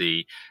violence.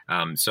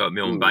 So at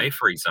Milne Bay,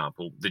 for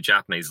example, the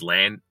Japanese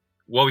land,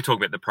 while we talk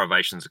about the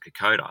privations of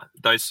Kokoda,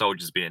 those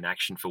soldiers have been in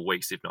action for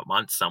weeks, if not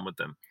months, some of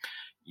them.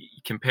 You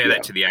compare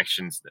that to the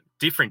actions,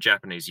 different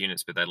Japanese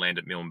units, but they land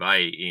at Milne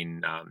Bay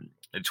in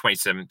the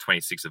 27th,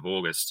 26th of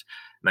August,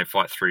 and they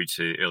fight through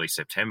to early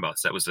September.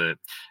 So that was a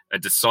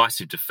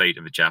decisive defeat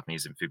of the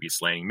Japanese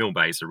amphibious landing. Milne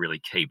Bay is a really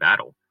key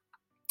battle.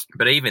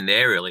 But even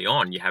there, early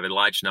on, you have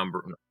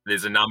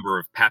there's a number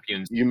of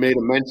Papuans. You made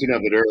a mention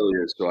of it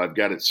earlier, so I've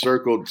got it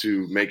circled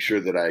to make sure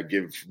that I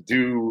give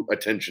due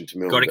attention to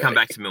Milne Bay. Got to come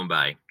back to Milne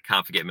Bay.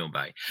 Can't forget Milne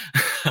Bay.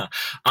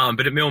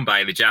 But at Milne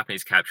Bay, the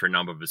Japanese capture a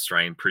number of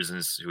Australian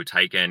prisoners who were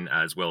taken,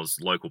 as well as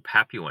local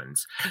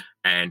Papuans,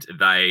 and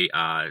they're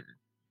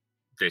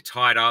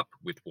tied up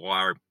with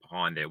wire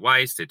behind their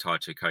waist, they're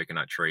tied to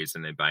coconut trees,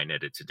 and they're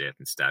bayoneted to death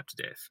and stabbed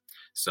to death.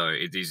 So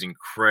it is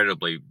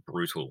incredibly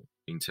brutal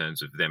in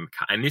terms of them.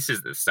 And this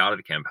is the start of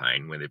the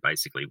campaign when they're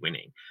basically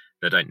winning.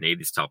 They don't need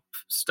this type of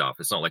stuff.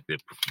 It's not like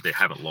they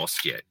haven't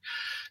lost yet.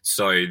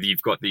 So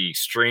you've got the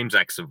extremes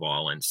acts of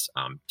violence,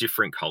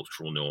 different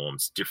cultural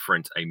norms,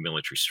 different a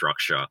military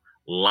structure,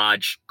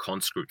 large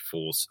conscript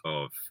force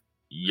of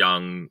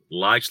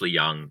largely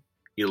young,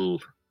 I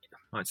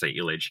won't say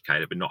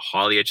ill-educated, but not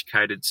highly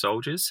educated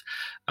soldiers.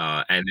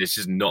 And there's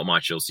just not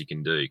much else you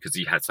can do because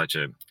you had such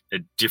a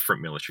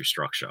different military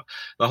structure.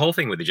 The whole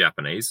thing with the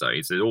Japanese, though,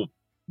 is that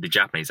the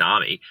Japanese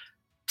army,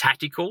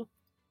 tactical,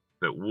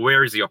 but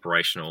where is the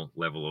operational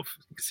level of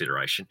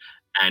consideration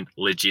and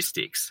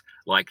logistics?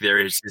 Like there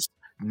is just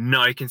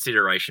no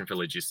consideration for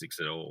logistics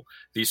at all.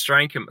 The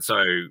Australian,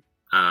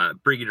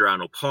 Brigadier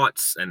Arnold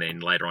Potts and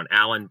then later on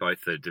Allen,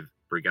 both the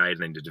brigade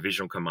and then the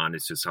divisional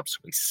commanders who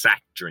subsequently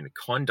sacked during the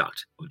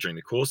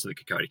course of the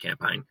Kokoda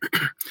campaign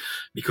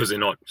because they're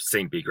not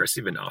seen to be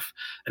aggressive enough.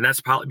 And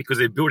that's partly because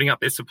they're building up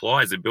their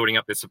supplies, they're building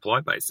up their supply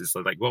bases.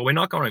 So like, well, we're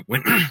not going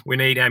to, we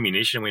need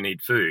ammunition, we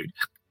need food.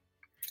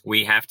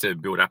 We have to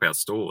build up our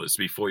stores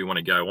before you want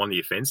to go on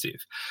the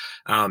offensive.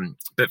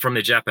 But from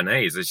the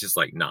Japanese, it's just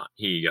like, nah,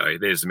 here you go.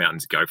 There's the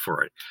mountains, go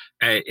for it.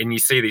 And you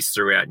see this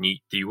throughout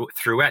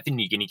the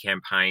New Guinea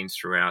campaigns,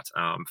 throughout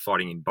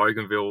fighting in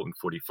Bougainville in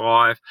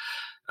 45,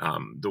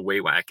 the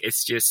Wewak.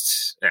 It's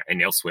just,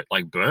 and elsewhere,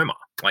 like Burma.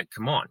 Like,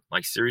 come on.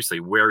 Like, seriously,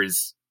 where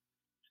is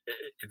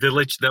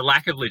the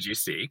lack of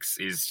logistics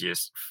is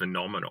just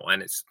phenomenal.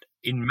 And it's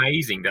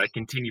amazing that it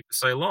continued for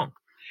so long.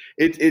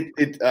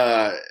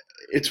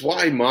 It's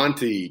why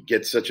Monty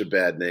gets such a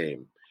bad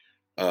name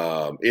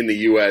in the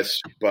U.S.,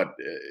 but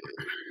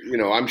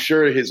I'm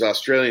sure his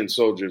Australian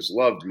soldiers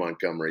loved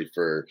Montgomery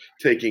for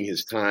taking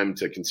his time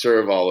to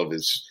conserve all of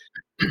his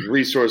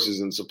resources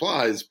and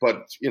supplies.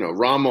 But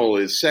Rommel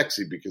is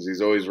sexy because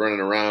he's always running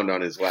around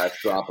on his last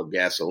drop of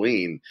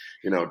gasoline.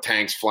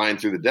 Tanks flying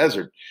through the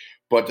desert.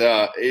 But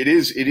it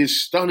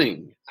is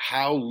stunning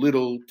how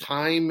little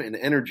time and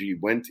energy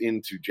went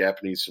into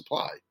Japanese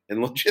supply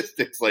and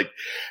logistics. Like,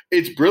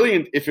 it's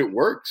brilliant if it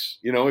works.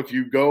 You know, if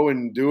you go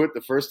and do it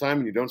the first time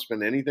and you don't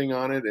spend anything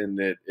on it and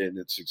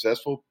it's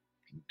successful,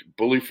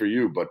 bully for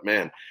you. But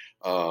man,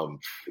 the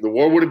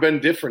war would have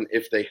been different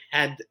if they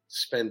had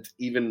spent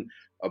even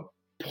a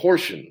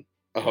portion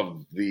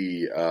of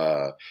the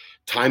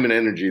time and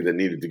energy that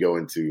needed to go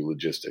into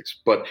logistics.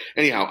 But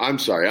anyhow, I'm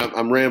sorry.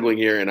 I'm rambling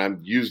here, and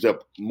I've used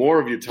up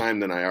more of your time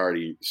than I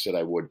already said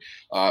I would.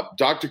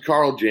 Dr.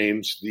 Carl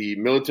James, the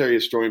military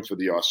historian for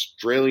the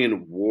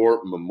Australian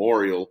War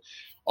Memorial,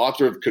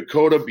 author of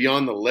Kokoda,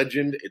 Beyond the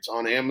Legend. It's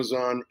on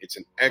Amazon. It's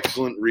an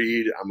excellent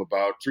read. I'm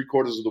about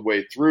 3/4 of the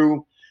way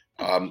through.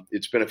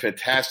 It's been a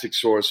fantastic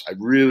source. I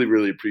really,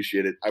 really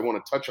appreciate it. I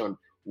want to touch on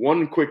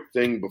one quick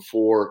thing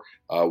before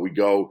we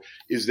go.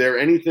 Is there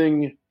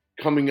anything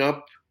coming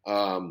up?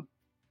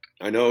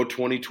 I know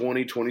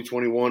 2020,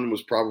 2021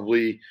 was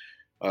probably,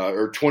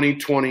 or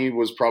 2020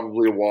 was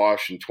probably a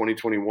wash, and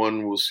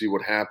 2021 we'll see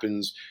what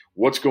happens.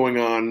 What's going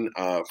on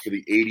for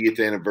the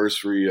 80th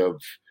anniversary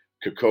of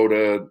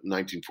Kokoda,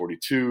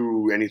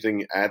 1942?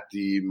 Anything at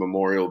the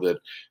memorial that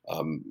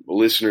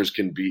listeners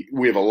can be?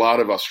 We have a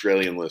lot of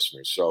Australian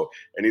listeners, so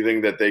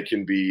anything that they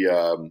can be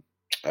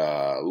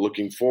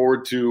looking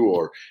forward to,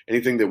 or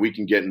anything that we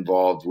can get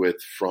involved with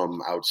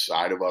from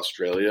outside of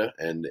Australia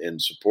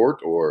and support,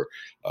 or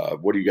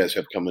what do you guys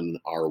have coming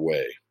our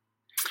way?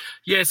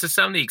 Yeah, so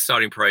some of the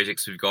exciting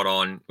projects we've got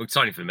on,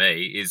 exciting for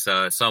me, is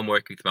I'm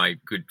working with my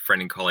good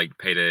friend and colleague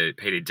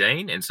Peter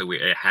Dean, and so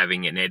we're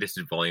having an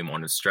edited volume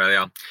on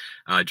Australia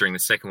during the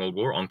Second World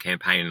War on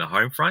campaign in the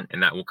home front,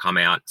 and that will come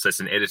out. So it's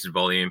an edited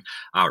volume,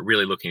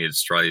 really looking at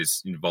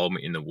Australia's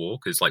involvement in the war,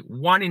 because like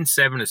 1 in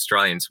 7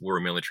 Australians wore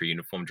a military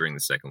uniform during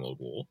the Second World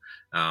War.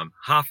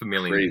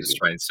 500,000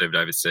 Australians served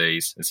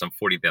overseas, and some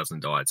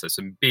 40,000 died. So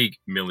some big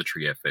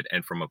military effort,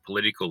 and from a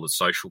political or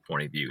social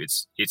point of view,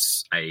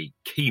 it's a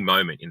key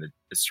moment in the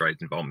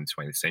Australia's involvement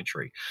in the 20th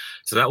century.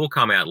 So that will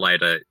come out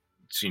later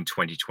in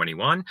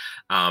 2021.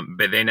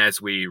 But then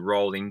as we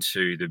roll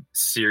into the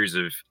series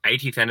of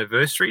 80th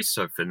anniversaries,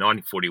 so for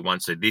 1941,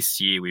 so this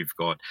year we've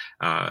got,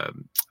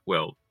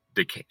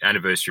 the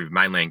anniversary of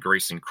mainland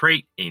Greece and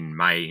Crete in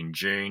May and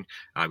June.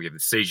 We have the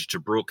siege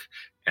of Tobruk,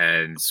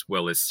 as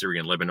well as Syria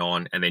and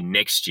Lebanon. And then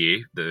next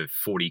year, the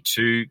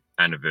 42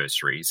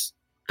 anniversaries,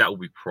 that will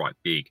be quite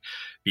big,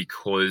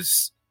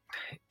 because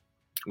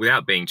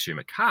without being too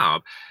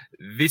macabre,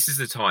 this is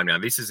this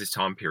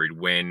time period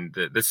when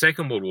the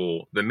Second World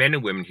War, the men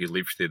and women who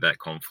lived through that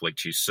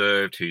conflict, who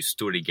served, who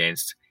stood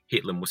against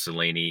Hitler,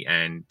 Mussolini,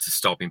 and to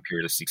stop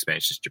imperialist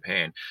expansion to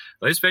Japan,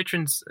 those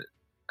veterans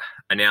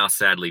are now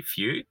sadly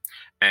few.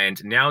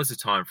 And now is the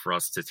time for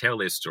us to tell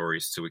their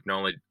stories, to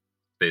acknowledge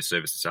their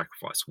service and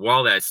sacrifice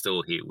while they're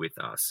still here with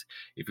us.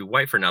 If we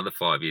wait for another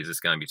 5 years, it's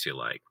going to be too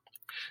late.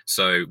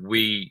 So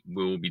we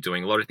will be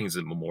doing a lot of things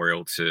at the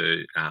memorial,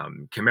 to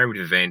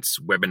commemorative events,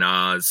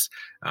 webinars,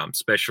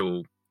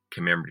 special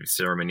commemorative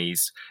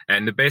ceremonies.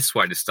 And the best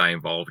way to stay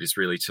involved is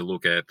really to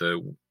look at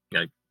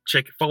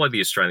follow the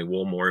Australian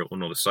War Memorial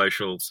on all the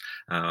socials.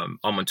 I'm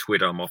on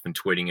Twitter. I'm often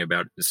tweeting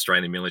about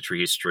Australian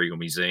military history, or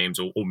museums,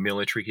 or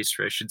military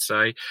history, I should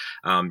say.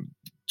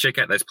 Check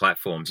out those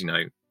platforms,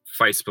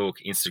 Facebook,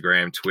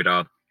 Instagram,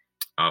 Twitter.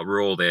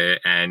 We're all there,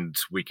 and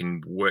we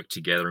can work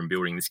together in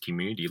building this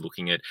community,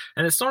 looking at,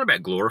 and it's not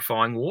about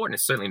glorifying war, and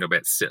it's certainly not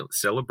about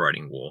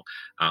celebrating war,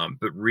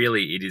 but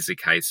really it is a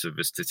case of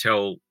us to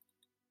tell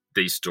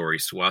these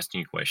stories, to ask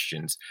new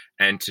questions,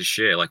 and to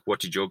share, like,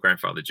 what did your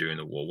grandfather do in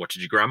the war? What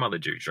did your grandmother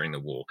do during the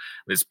war?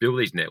 Let's build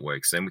these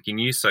networks, and we can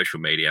use social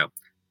media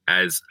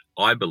as,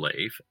 I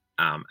believe,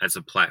 as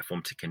a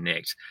platform to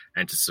connect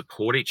and to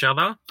support each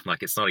other.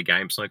 Like, it's not a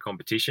game, it's not a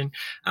competition.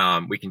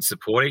 We can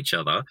support each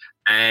other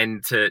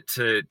and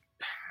to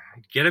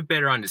get a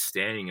better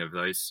understanding of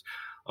those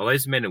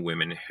men and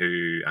women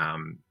who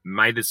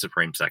made the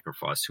supreme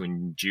sacrifice, who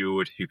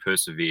endured, who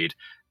persevered,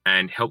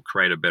 and helped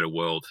create a better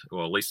world,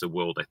 or at least a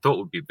world they thought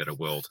would be a better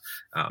world,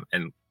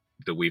 and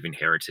that we've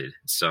inherited.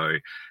 So,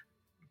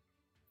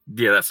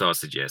 yeah, that's what I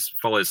suggest.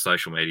 Follow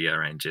social media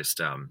and just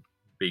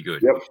be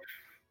good. Yep.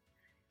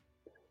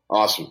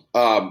 Awesome.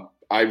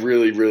 I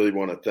really, really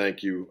want to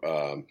thank you,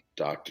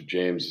 Dr.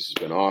 James. This has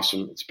been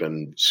awesome. It's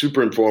been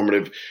super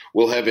informative.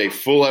 We'll have a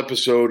full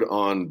episode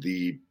on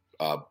the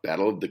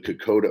Battle of the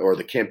Kokoda, or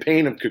the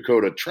campaign of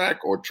Kokoda,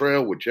 track or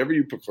trail, whichever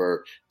you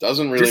prefer.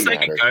 Doesn't really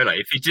matter. Just say Kokoda.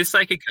 If you just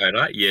say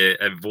Kokoda, yeah,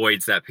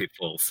 avoids that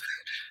pitfalls.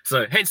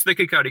 So hence the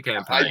Kokoda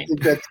campaign. I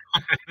think that's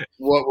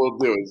what we'll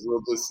do, is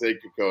we'll just say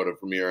Kokoda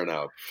from here on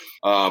out.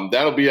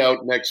 That'll be out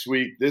next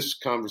week. This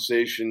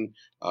conversation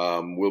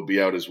will be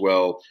out as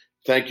well.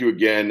 Thank you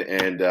again,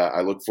 and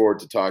I look forward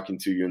to talking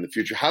to you in the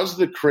future. How's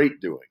the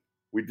crate doing?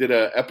 We did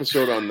an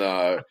episode on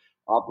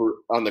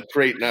the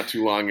crate not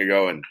too long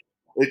ago, and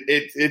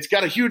it's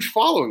got a huge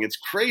following. It's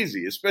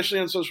crazy, especially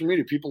on social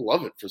media. People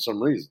love it for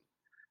some reason.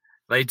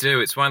 They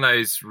do. It's one of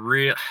those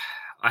real.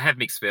 I have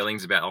mixed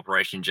feelings about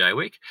Operation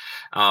Jaywick,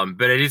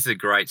 but it is a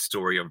great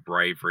story of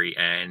bravery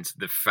and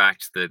the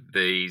fact that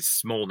these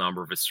small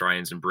number of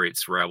Australians and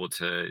Brits were able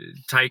to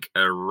take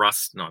a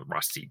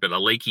a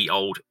leaky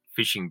old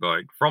fishing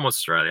boat from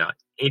Australia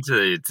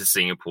into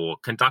Singapore,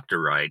 conduct a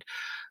raid,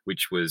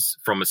 which was,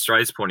 from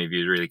Australia's point of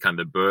view, really kind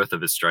of the birth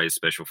of Australia's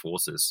Special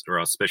Forces, or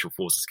our Special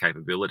Forces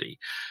capability.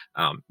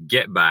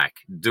 Get back,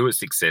 do it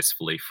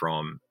successfully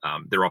from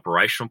their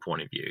operational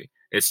point of view.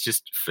 It's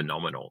just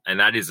phenomenal. And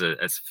that is a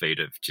feat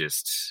of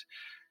just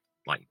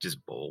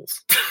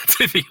balls,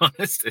 to be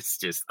honest. It's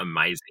just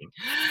amazing.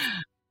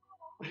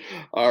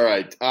 All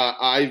right.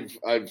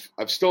 I've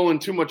stolen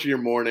too much of your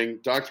morning.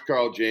 Dr.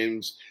 Carl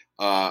James,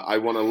 I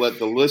want to let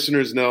the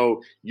listeners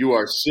know you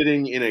are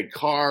sitting in a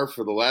car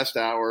for the last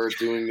hour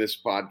doing this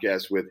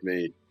podcast with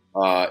me.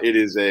 It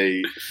is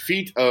a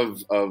feat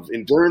of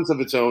endurance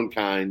of its own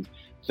kind.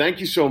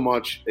 Thank you so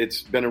much.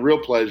 It's been a real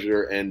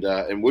pleasure,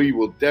 and we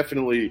will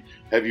definitely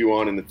have you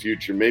on in the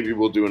future. Maybe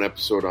we'll do an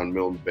episode on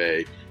Milne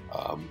Bay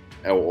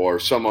or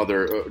some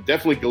other,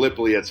 definitely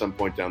Gallipoli at some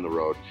point down the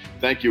road.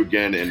 Thank you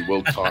again, and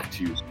we'll talk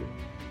to you soon.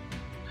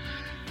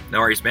 No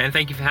worries, man.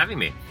 Thank you for having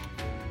me.